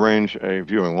 and we'll arrange a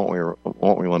viewing,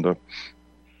 won't we, Linda?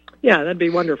 Yeah, that'd be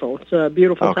wonderful. It's a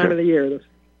beautiful time of the year.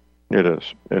 It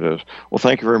is. Well,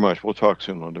 thank you very much. We'll talk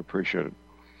soon, Linda. Appreciate it.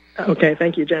 Okay,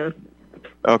 thank you, John.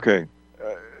 Okay.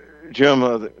 Jim,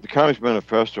 the Communist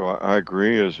Manifesto, I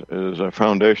agree, is a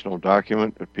foundational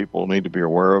document that people need to be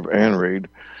aware of and read.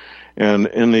 And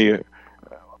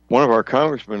one of our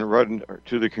congressmen read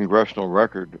to the congressional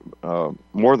record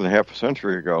more than half a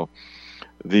century ago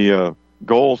the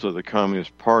goals of the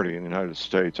Communist Party in the United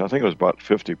States. I think it was about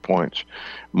 50 points,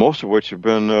 most of which have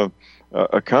been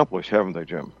accomplished, haven't they,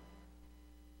 Jim?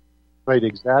 Right,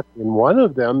 exactly. And one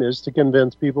of them is to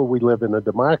convince people we live in a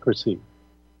democracy,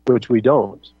 which we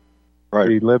don't. Right.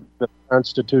 We live in a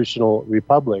constitutional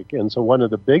republic. And so one of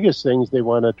the biggest things they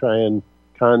want to try and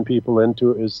con people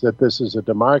into is that this is a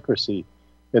democracy.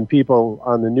 And people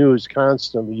on the news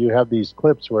constantly, you have these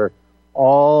clips where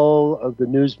all of the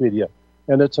news media,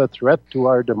 and it's a threat to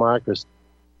our democracy,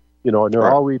 and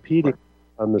they're all repeating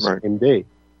on the same day.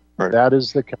 Right. That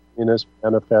is the Communist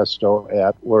Manifesto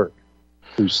at work.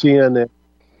 Through CNN,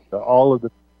 all of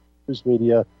the news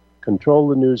media, control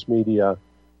the news media,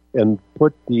 and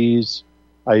put these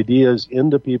ideas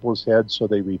into people's heads so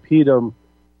they repeat them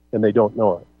and they don't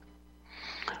know it.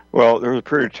 Well, there was a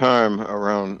period of time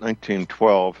around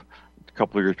 1912, a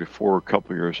couple of years before, a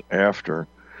couple of years after,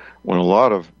 when a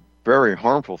lot of very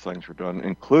harmful things were done,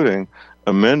 including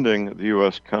amending the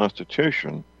U.S.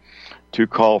 Constitution to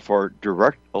call for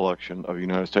direct election of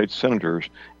United States senators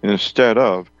instead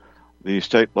of the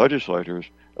state legislators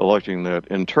electing that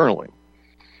internally.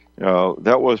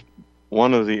 That was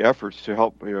one of the efforts to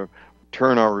help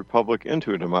turn our republic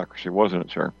into a democracy, wasn't it,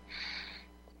 sir?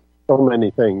 So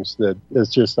many things that it's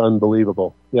just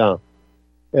unbelievable. Yeah.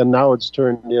 And now it's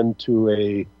turned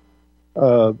into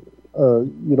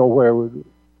where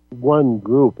one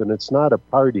group, and it's not a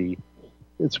party,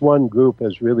 it's one group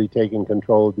has really taken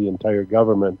control of the entire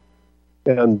government.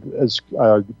 And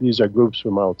these are groups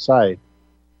from outside,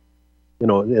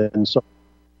 and so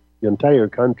the entire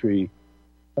country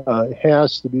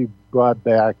has to be brought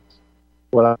back,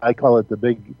 what I call it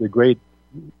the great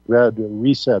red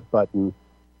reset button,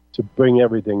 to bring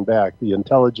everything back. The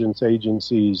intelligence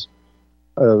agencies,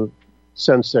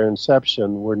 since their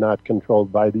inception, were not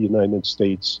controlled by the United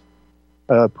States.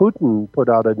 Putin put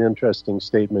out an interesting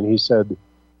statement. He said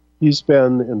he's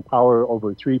been in power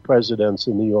over 3 presidents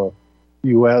in the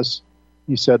U.S.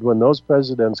 He said when those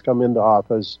presidents come into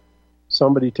office,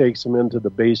 somebody takes them into the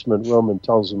basement room and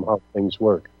tells them how things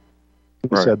work.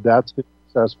 He said that's his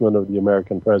assessment of the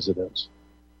American presidents.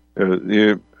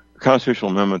 The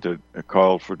constitutional amendment that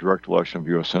called for direct election of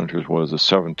U.S. senators was the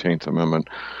 17th Amendment.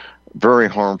 very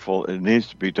harmful. It needs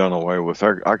to be done away with.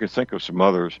 I could think of some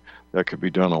others that could be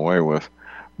done away with,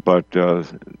 but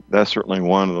that's certainly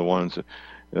one of the ones.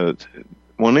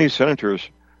 When these senators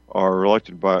are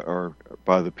elected by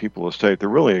the people of the state, they're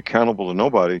really accountable to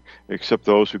nobody except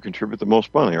those who contribute the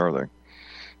most money, are they?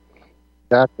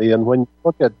 Exactly. And when you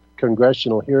look at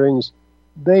congressional hearings,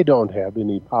 they don't have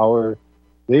any power.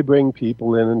 They bring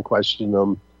people in and question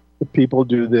them. The people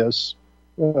do this,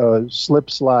 slip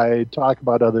slide, talk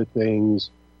about other things.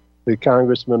 The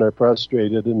congressmen are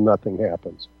frustrated and nothing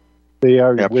happens. They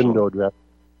are windowed.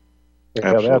 They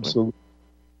have absolutely.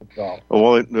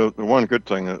 Well, the one good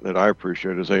thing that I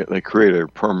appreciate is they create a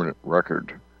permanent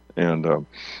record, and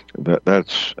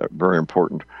that's very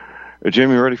important.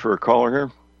 Jimmy, ready for a caller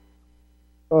here?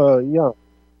 Yeah,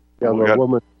 the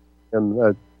woman,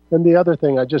 and the other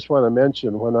thing I just want to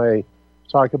mention when I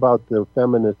talk about the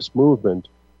feminist movement,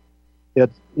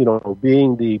 it's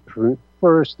being the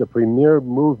premier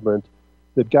movement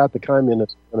that got the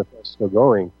Communist Manifesto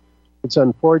going. It's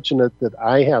unfortunate that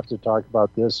I have to talk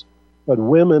about this, but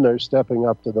women are stepping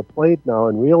up to the plate now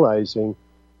and realizing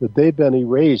that they've been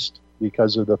erased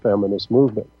because of the feminist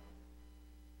movement.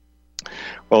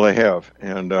 Well, they have,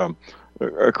 and of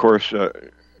course,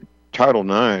 Title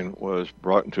IX was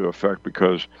brought into effect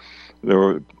because there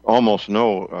were almost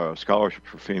no scholarship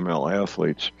for female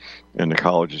athletes in the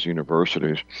colleges,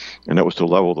 universities, and that was to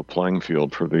level the playing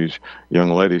field for these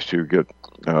young ladies to get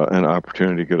an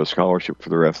opportunity to get a scholarship for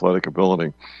their athletic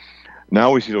ability.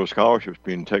 Now we see those scholarships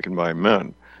being taken by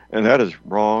men, and that is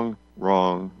wrong,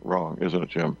 isn't it,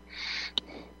 Jim?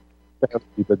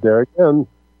 But there again,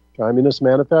 Communist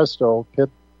Manifesto pit,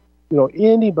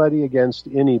 anybody against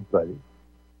anybody,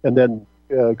 and then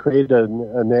create a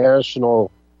national.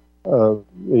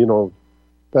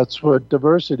 That's what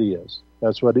diversity is.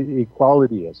 That's what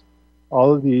equality is.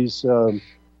 All of these terms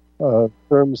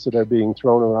that are being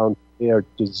thrown around, they are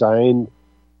designed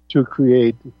to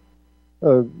create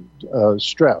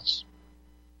stress,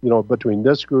 between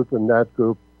this group and that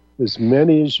group, as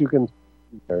many as you can.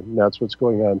 And that's what's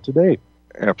going on today.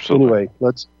 Absolutely. Anyway,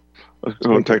 let's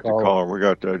go and take the caller. We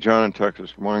got John in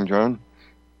Texas. Good morning, John.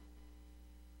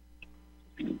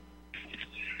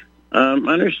 I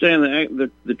understand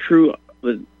the true.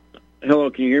 Hello,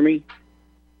 can you hear me?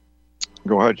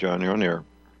 Go ahead, John. You're on the air.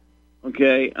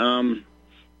 Okay. I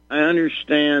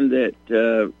understand that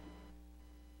the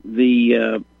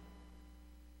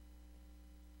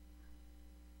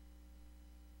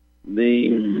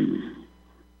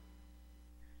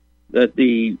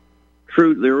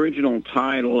original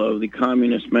title of the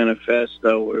Communist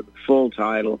Manifesto, or the full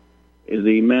title, is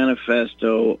the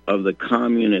Manifesto of the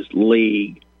Communist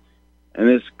League. And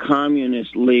this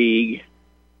Communist League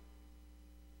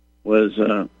was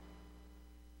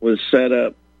set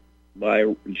up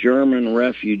by German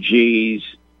refugees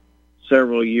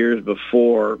several years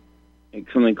before,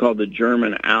 something called the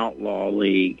German Outlaw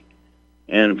League.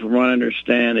 And from what I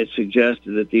understand, it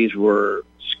suggested that these were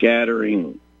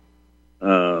scattering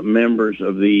members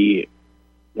of the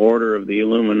Order of the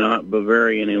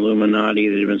Bavarian Illuminati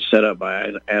that had been set up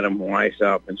by Adam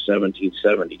Weishaupt in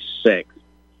 1776.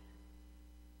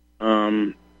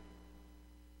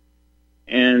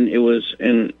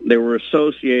 And they were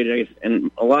associated,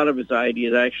 and a lot of his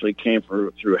ideas actually came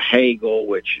through Hegel,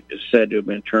 which is said to have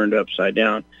been turned upside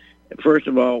down. First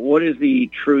of all, what is the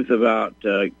truth about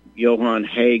Johann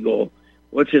Hegel?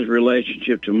 What's his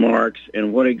relationship to Marx,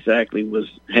 and what exactly was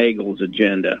Hegel's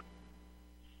agenda?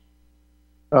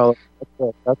 Well,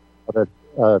 that's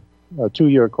a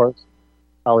 2-year course,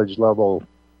 college level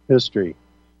history,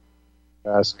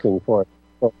 asking for it.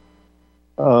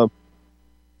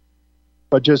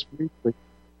 But just briefly,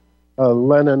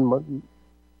 Lenin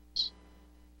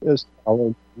is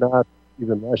not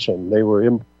even Russian. They were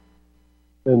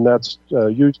and that's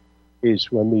usually the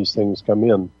case when these things come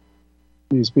in.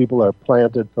 These people are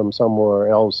planted from somewhere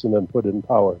else and then put in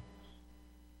power.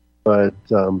 But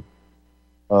the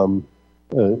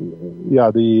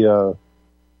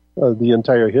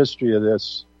entire history of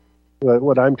this,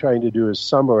 what I'm trying to do is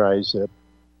summarize it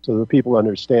so that people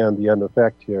understand the end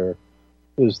effect here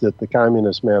is that the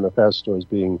Communist Manifesto is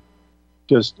being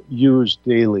just used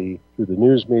daily through the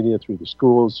news media, through the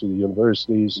schools, through the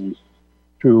universities,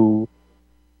 through...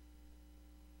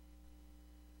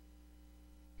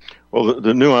 Well,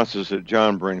 the nuances that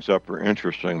John brings up are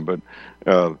interesting, but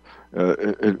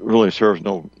it really serves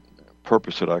no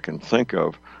purpose that I can think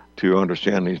of to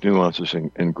understand these nuances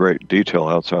in great detail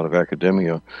outside of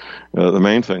academia. The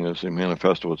main thing is the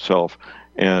manifesto itself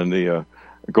and the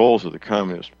goals of the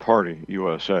Communist Party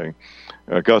USA.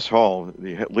 Gus Hall,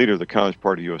 the leader of the Communist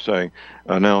Party USA,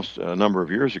 announced a number of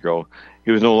years ago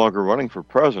he was no longer running for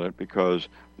president because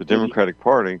the Democratic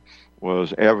Party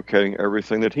was advocating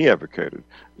everything that he advocated.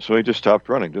 So he just stopped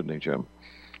running, didn't he, Jim?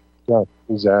 Yeah,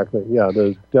 exactly. Yeah,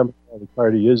 the Democratic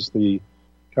Party is the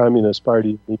Communist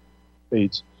Party in the United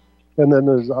States. And then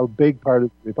there's a big part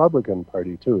of the Republican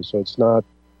Party, too. So it's not...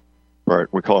 Right,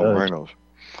 we call them rhinos.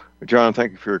 John,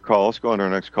 thank you for your call. Let's go on to our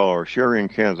next caller, Sherry in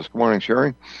Kansas. Good morning,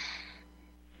 Sherry.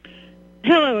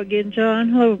 Hello again, John.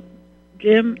 Hello,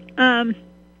 Jim.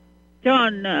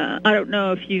 John, I don't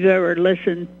know if you've ever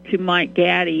listened to Mike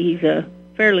Gaddy. He's a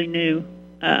fairly new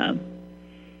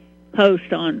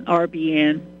host on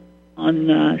RBN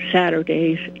on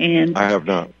Saturdays, and I have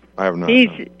not.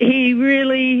 He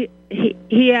really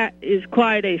is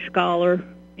quite a scholar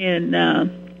in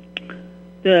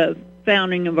the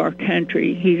founding of our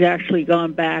country. He's actually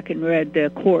gone back and read the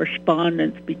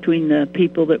correspondence between the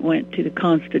people that went to the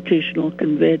Constitutional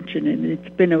Convention, and it's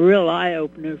been a real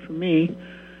eye-opener for me.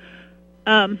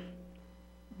 But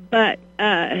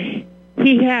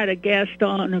he had a guest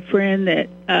on, a friend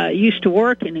that used to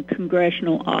work in a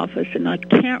congressional office, and I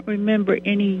can't remember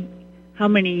how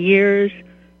many years.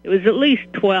 It was at least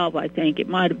 12, I think. It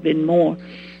might have been more.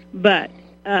 But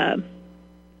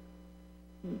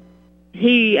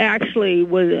he actually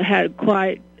had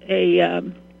quite a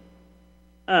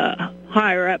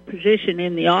higher-up position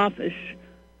in the office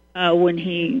towards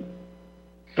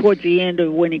the end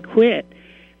of when he quit.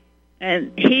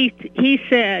 And he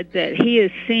said that he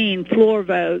has seen floor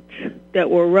votes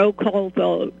that were roll call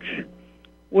votes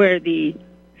where the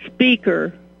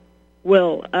speaker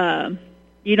will,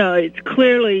 it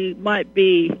clearly might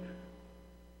be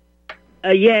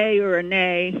a yay or a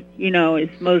nay.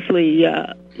 It's mostly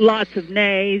lots of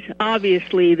nays.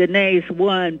 Obviously, the nays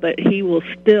won, but he will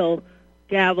still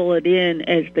gavel it in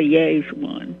as the yays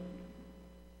won.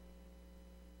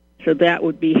 So that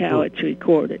would be how it's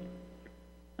recorded.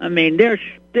 I mean, there's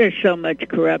so much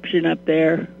corruption up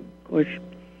there. Of course,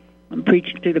 I'm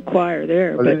preaching to the choir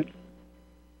there. But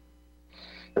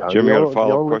Jim, you got a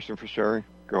follow-up question for Sherry?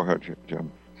 Go ahead,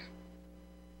 Jim.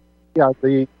 Yeah,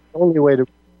 the only way to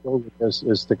deal with this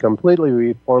is to completely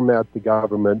reformat the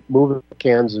government, move it to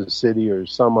Kansas City or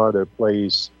some other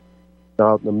place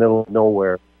out in the middle of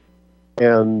nowhere,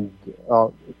 and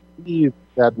leave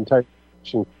that entire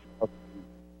nation,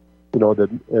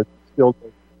 that it's still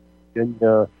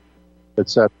Virginia,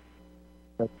 etc.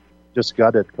 Just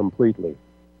got it completely.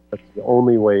 That's the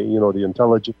only way. The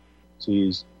intelligence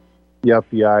agencies, the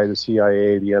FBI, the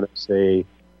CIA, the NSA,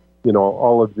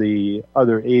 all of the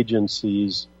other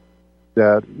agencies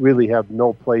that really have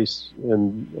no place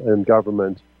in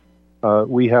government.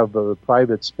 We have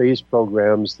private space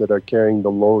programs that are carrying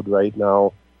the load right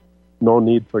now. No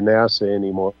need for NASA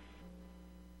anymore.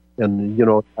 And,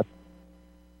 go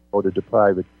to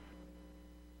private.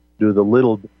 Do the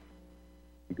little bit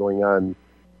going on.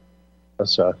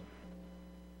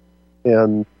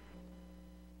 And,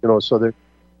 so they're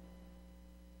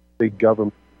big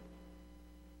government.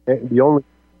 The only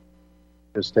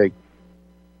mistake.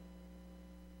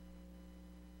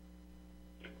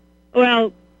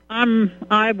 Well,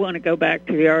 I want to go back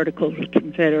to the Articles of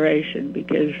Confederation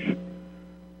because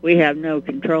we have no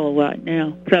control right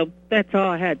now. So that's all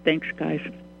I had. Thanks, guys.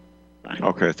 Bye.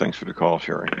 Okay, thanks for the call,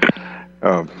 Sherry.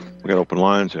 We got open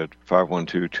lines at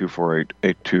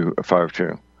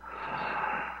 512-248-8252.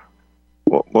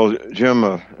 Well, Jim,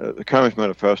 the Communist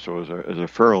Manifesto is a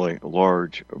fairly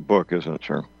large book, isn't it,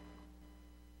 sir?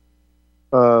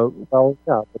 Well,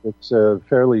 yeah, but it's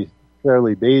fairly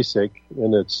basic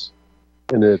in its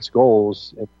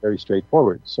goals and very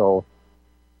straightforward. So,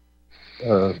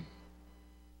 I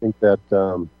think that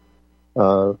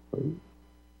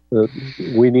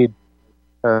we need.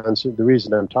 The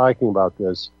reason I'm talking about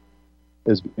this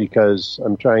is because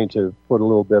I'm trying to put a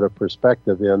little bit of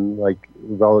perspective in, like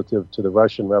relative to the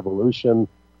Russian Revolution.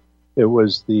 It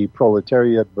was the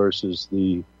proletariat versus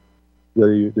the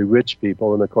rich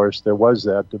people, and of course there was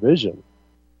that division.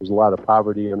 There's a lot of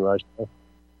poverty in Russia,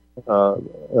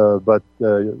 but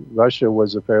Russia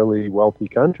was a fairly wealthy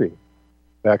country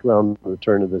back around the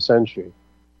turn of the century,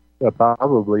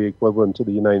 probably equivalent to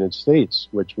the United States,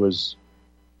 which was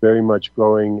very much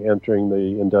growing, entering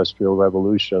the Industrial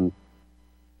Revolution.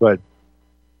 But,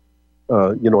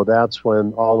 that's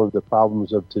when all of the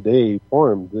problems of today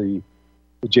formed. The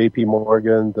J.P.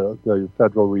 Morgan, the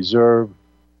Federal Reserve,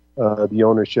 the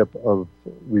ownership of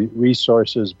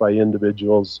resources by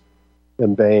individuals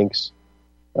and banks,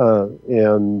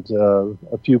 and a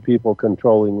few people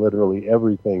controlling literally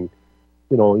everything.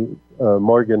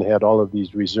 Morgan had all of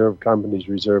these reserve companies,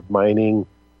 reserve mining,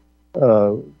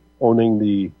 owning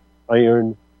the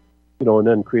iron, and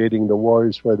then creating the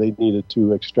wars where they needed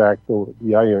to extract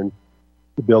the iron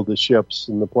to build the ships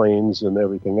and the planes and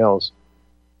everything else.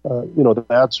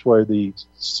 That's where the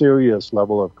serious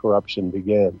level of corruption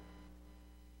began.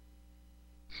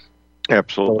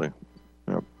 Absolutely.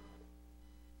 Yep.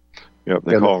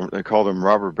 They called them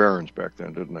robber barons back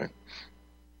then, didn't they?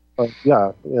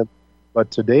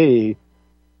 But today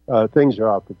things are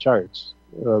off the charts.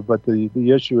 But the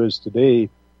issue is today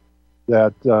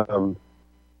that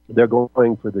they're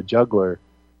going for the juggler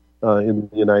in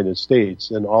the United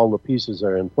States, and all the pieces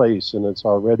are in place, and it's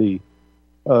already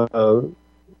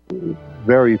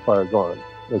very far gone.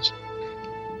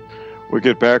 We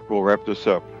get back, we'll wrap this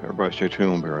up. Everybody stay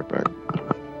tuned. We'll be right back.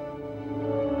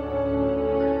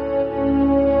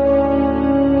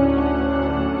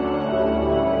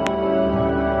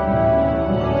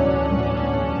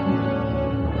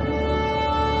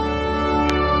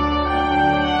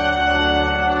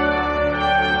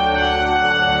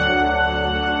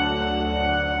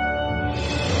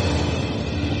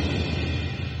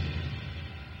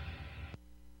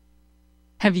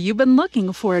 Have you been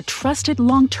looking for a trusted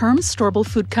long-term storable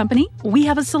food company? We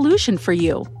have a solution for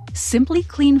you. Simply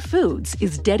Clean Foods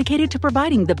is dedicated to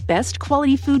providing the best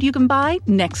quality food you can buy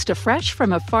next to fresh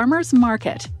from a farmer's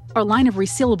market. Our line of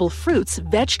resealable fruits,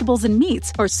 vegetables, and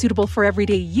meats are suitable for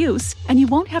everyday use, and you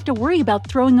won't have to worry about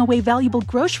throwing away valuable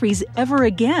groceries ever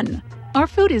again. Our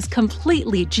food is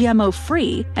completely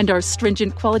GMO-free, and our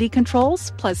stringent quality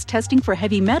controls, plus testing for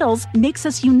heavy metals, makes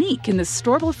us unique in the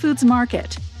storable foods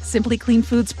market. Simply Clean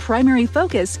Foods' primary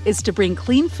focus is to bring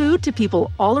clean food to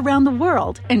people all around the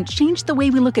world and change the way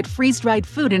we look at freeze-dried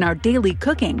food in our daily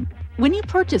cooking. When you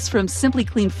purchase from Simply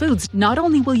Clean Foods, not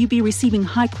only will you be receiving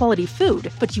high-quality food,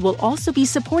 but you will also be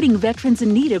supporting veterans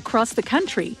in need across the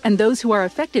country and those who are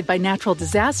affected by natural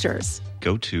disasters.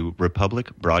 Go to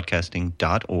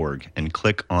republicbroadcasting.org and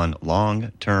click on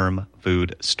long-term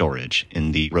food storage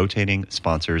in the rotating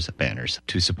sponsors banners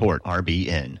to support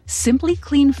RBN. Simply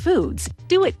Clean Foods.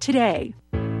 Do it today.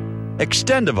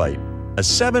 Extendivite, a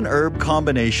 7-herb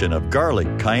combination of garlic,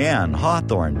 cayenne,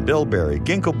 hawthorn, bilberry,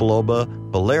 ginkgo biloba,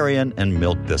 valerian, and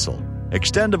milk thistle.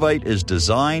 Extendivite is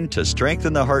designed to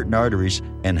strengthen the heart and arteries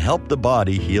and help the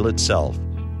body heal itself.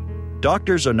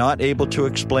 Doctors are not able to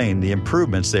explain the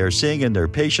improvements they are seeing in their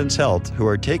patients' health who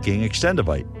are taking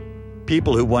Extendivite.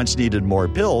 People who once needed more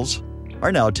pills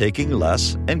are now taking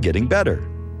less and getting better.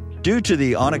 Due to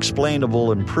the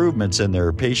unexplainable improvements in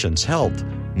their patients' health,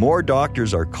 more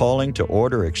doctors are calling to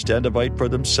order Extendivite for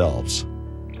themselves.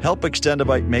 Help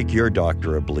Extendivite make your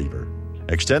doctor a believer.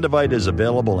 Extendivite is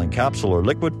available in capsule or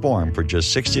liquid form for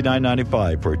just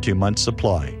 $69.95 for a 2-month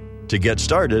supply. To get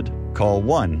started, call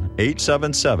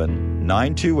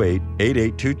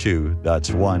 1-877-928-8822.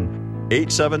 That's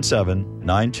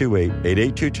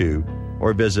 1-877-928-8822.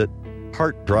 Or visit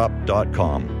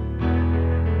heartdrop.com.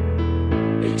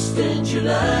 Extend your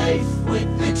life with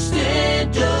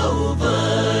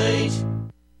Extendovite.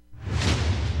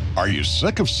 Are you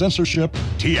sick of censorship?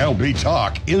 TLB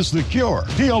Talk is the cure.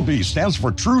 TLB stands for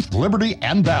Truth, Liberty,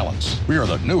 and Balance. We are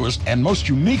the newest and most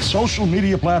unique social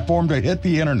media platform to hit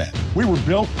the internet. We were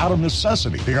built out of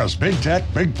necessity because Big Tech,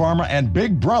 Big Pharma, and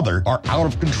Big Brother are out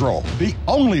of control. The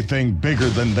only thing bigger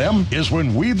than them is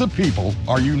when we, the people,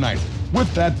 are united.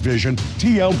 With that vision,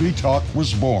 TLB Talk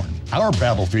was born. Our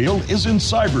battlefield is in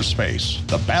cyberspace.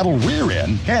 The battle we're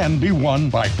in can be won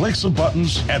by clicks of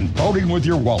buttons and voting with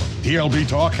your wallet. TLB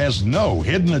Talk has no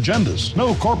hidden agendas,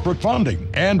 no corporate funding,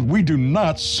 and we do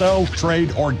not sell,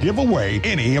 trade, or give away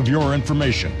any of your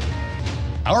information.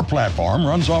 Our platform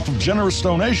runs off of generous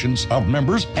donations of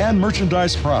members and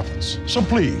merchandise profits. So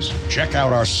please, check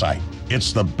out our site.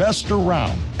 It's the best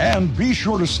around. And be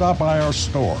sure to stop by our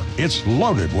store. It's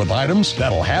loaded with items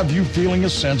that'll have you feeling a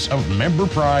sense of member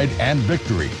pride and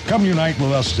victory. Come unite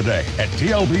with us today at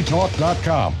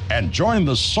tlbtalk.com and join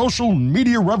the social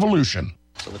media revolution.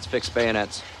 So let's fix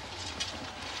bayonets.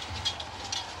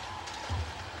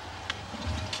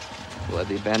 We'll have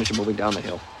the advantage of moving down the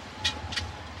hill.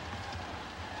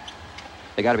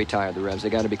 They got to be tired, the revs. They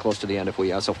got to be close to the end if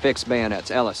we are. So fix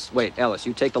bayonets. Ellis,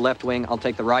 you take the left wing. I'll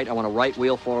take the right. I want a right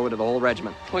wheel forward of the whole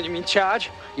regiment. What, you mean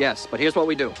charge? Yes, but here's what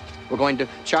we do. We're going to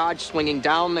charge swinging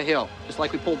down the hill. Just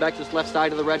like we pulled back this left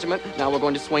side of the regiment, now we're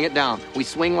going to swing it down. We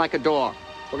swing like a door.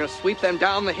 We're going to sweep them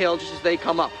down the hill just as they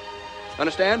come up.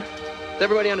 Understand? Does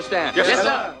everybody understand? Yes,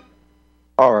 sir.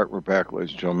 All right, we're back,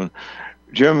 ladies and gentlemen.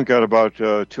 Jim, got about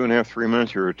 2.5, 3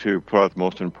 minutes here to put out the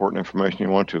most important information you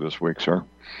want to this week, sir.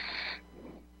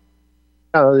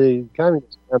 The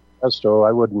Communist Manifesto,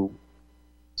 I wouldn't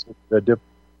the different.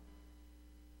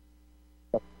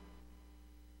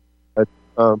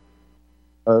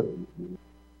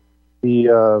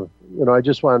 I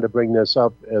just wanted to bring this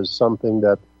up as something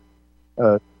that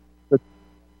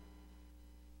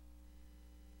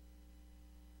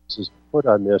is put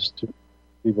on this to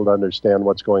people to understand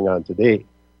what's going on today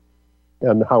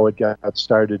and how it got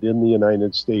started in the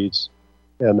United States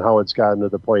and how it's gotten to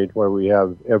the point where we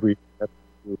have every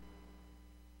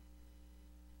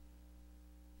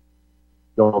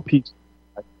piece.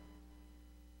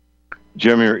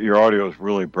 Jim, your audio is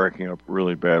really breaking up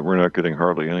really bad. We're not getting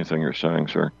hardly anything you're saying,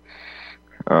 sir.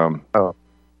 Hello,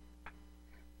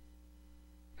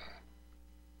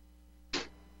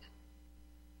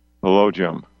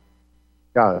 Jim.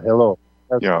 Yeah, hello.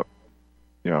 Yeah,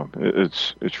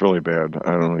 it's really bad.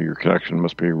 I don't know. Your connection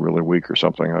must be really weak or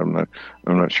something. I'm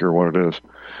not sure what it is.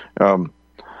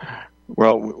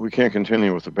 Well, we can't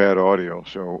continue with the bad audio,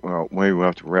 so maybe we'll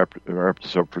have to wrap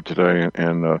this up for today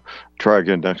and try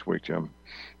again next week, Jim.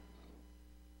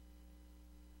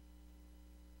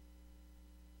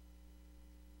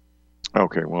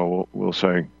 Okay, well, we'll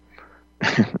say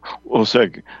we'll say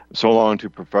so long to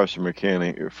Professor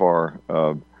McCanney for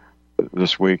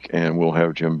this week, and we'll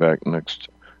have Jim back next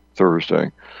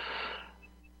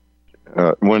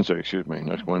Wednesday,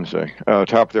 next Wednesday.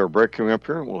 Top of their break coming up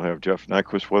here, we'll have Jeff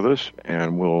Nyquist with us,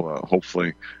 and we'll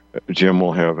hopefully Jim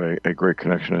will have a great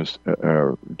connection as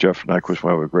Jeff Nyquist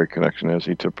will have a great connection as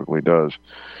he typically does.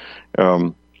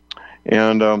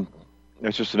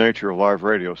 It's just the nature of live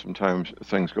radio. Sometimes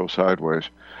things go sideways.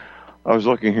 I was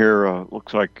looking here,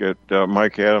 looks like at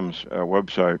Mike Adams'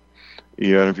 website,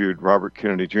 he interviewed Robert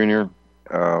Kennedy Jr.,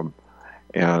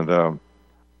 and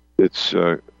it's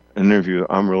an interview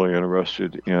I'm really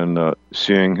interested in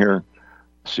seeing here.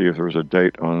 See if there's a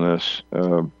date on this.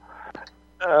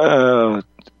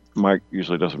 Mike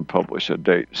usually doesn't publish a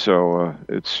date, so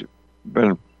it's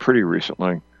been pretty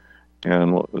recently,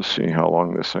 and let's see how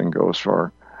long this thing goes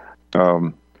for.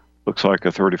 Looks like a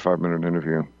 35-minute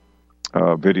interview,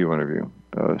 video interview.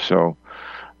 So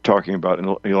talking about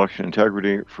election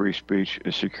integrity, free speech,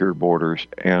 secure borders,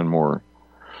 and more.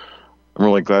 I'm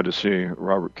really glad to see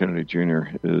Robert Kennedy Jr.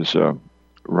 is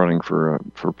running for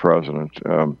president.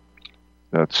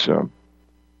 It's a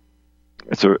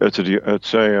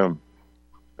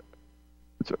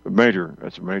major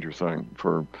thing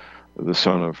for the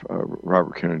son of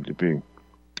Robert Kennedy to be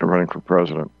running for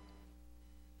president.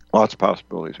 Lots of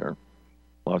possibilities there.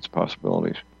 Lots of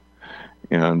possibilities.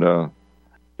 And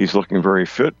he's looking very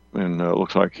fit, and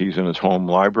looks like he's in his home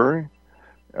library.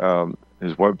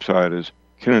 His website is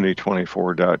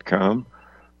Kennedy24.com.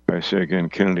 I say again,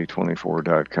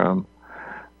 Kennedy24.com.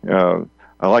 I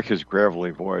like his gravelly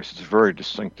voice. It's a very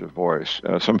distinctive voice.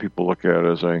 Some people look at it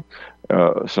as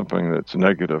something that's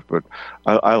negative, but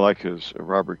I like his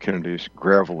Robert Kennedy's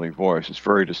gravelly voice. It's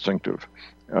very distinctive.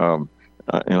 And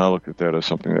I look at that as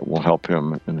something that will help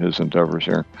him in his endeavors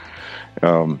here.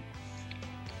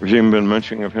 There's even been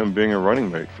mention of him being a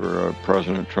running mate for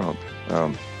President Trump.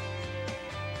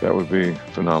 That would be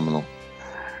phenomenal.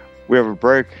 We have a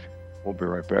break. We'll be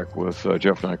right back with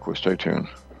Jeff Nyquist. Stay tuned.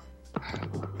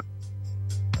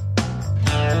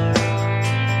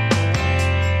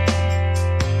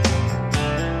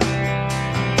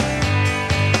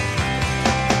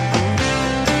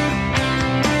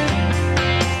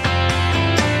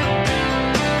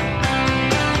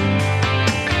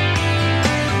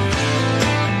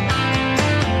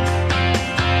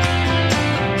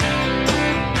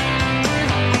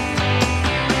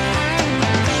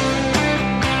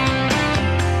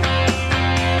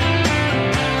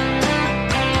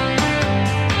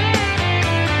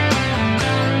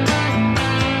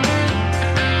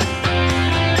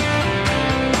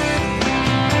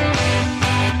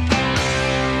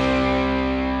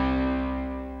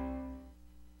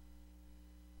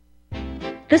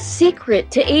 The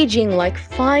secret to aging like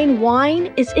fine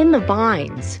wine is in the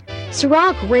vines.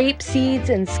 Syrah grape seeds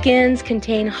and skins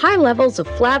contain high levels of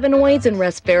flavonoids and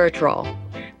resveratrol.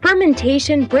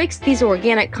 Fermentation breaks these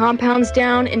organic compounds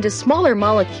down into smaller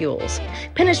molecules,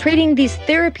 penetrating these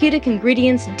therapeutic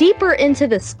ingredients deeper into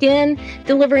the skin,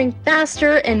 delivering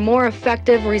faster and more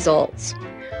effective results.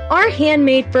 Our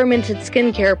handmade fermented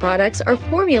skincare products are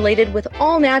formulated with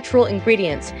all natural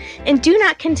ingredients and do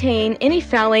not contain any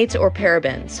phthalates or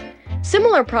parabens.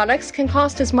 Similar products can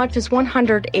cost as much as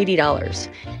 $180.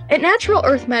 At Natural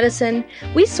Earth Medicine,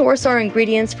 we source our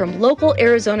ingredients from local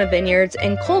Arizona vineyards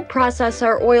and cold process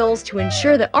our oils to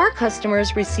ensure that our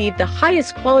customers receive the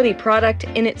highest quality product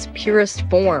in its purest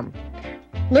form.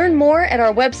 Learn more at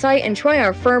our website and try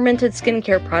our fermented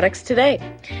skincare products today.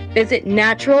 Visit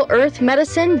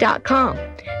naturalearthmedicine.com.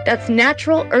 That's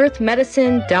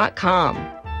naturalearthmedicine.com.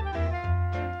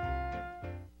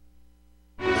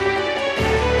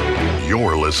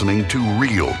 You're listening to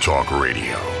Real Talk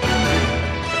Radio,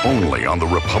 only on the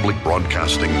Republic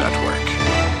Broadcasting Network.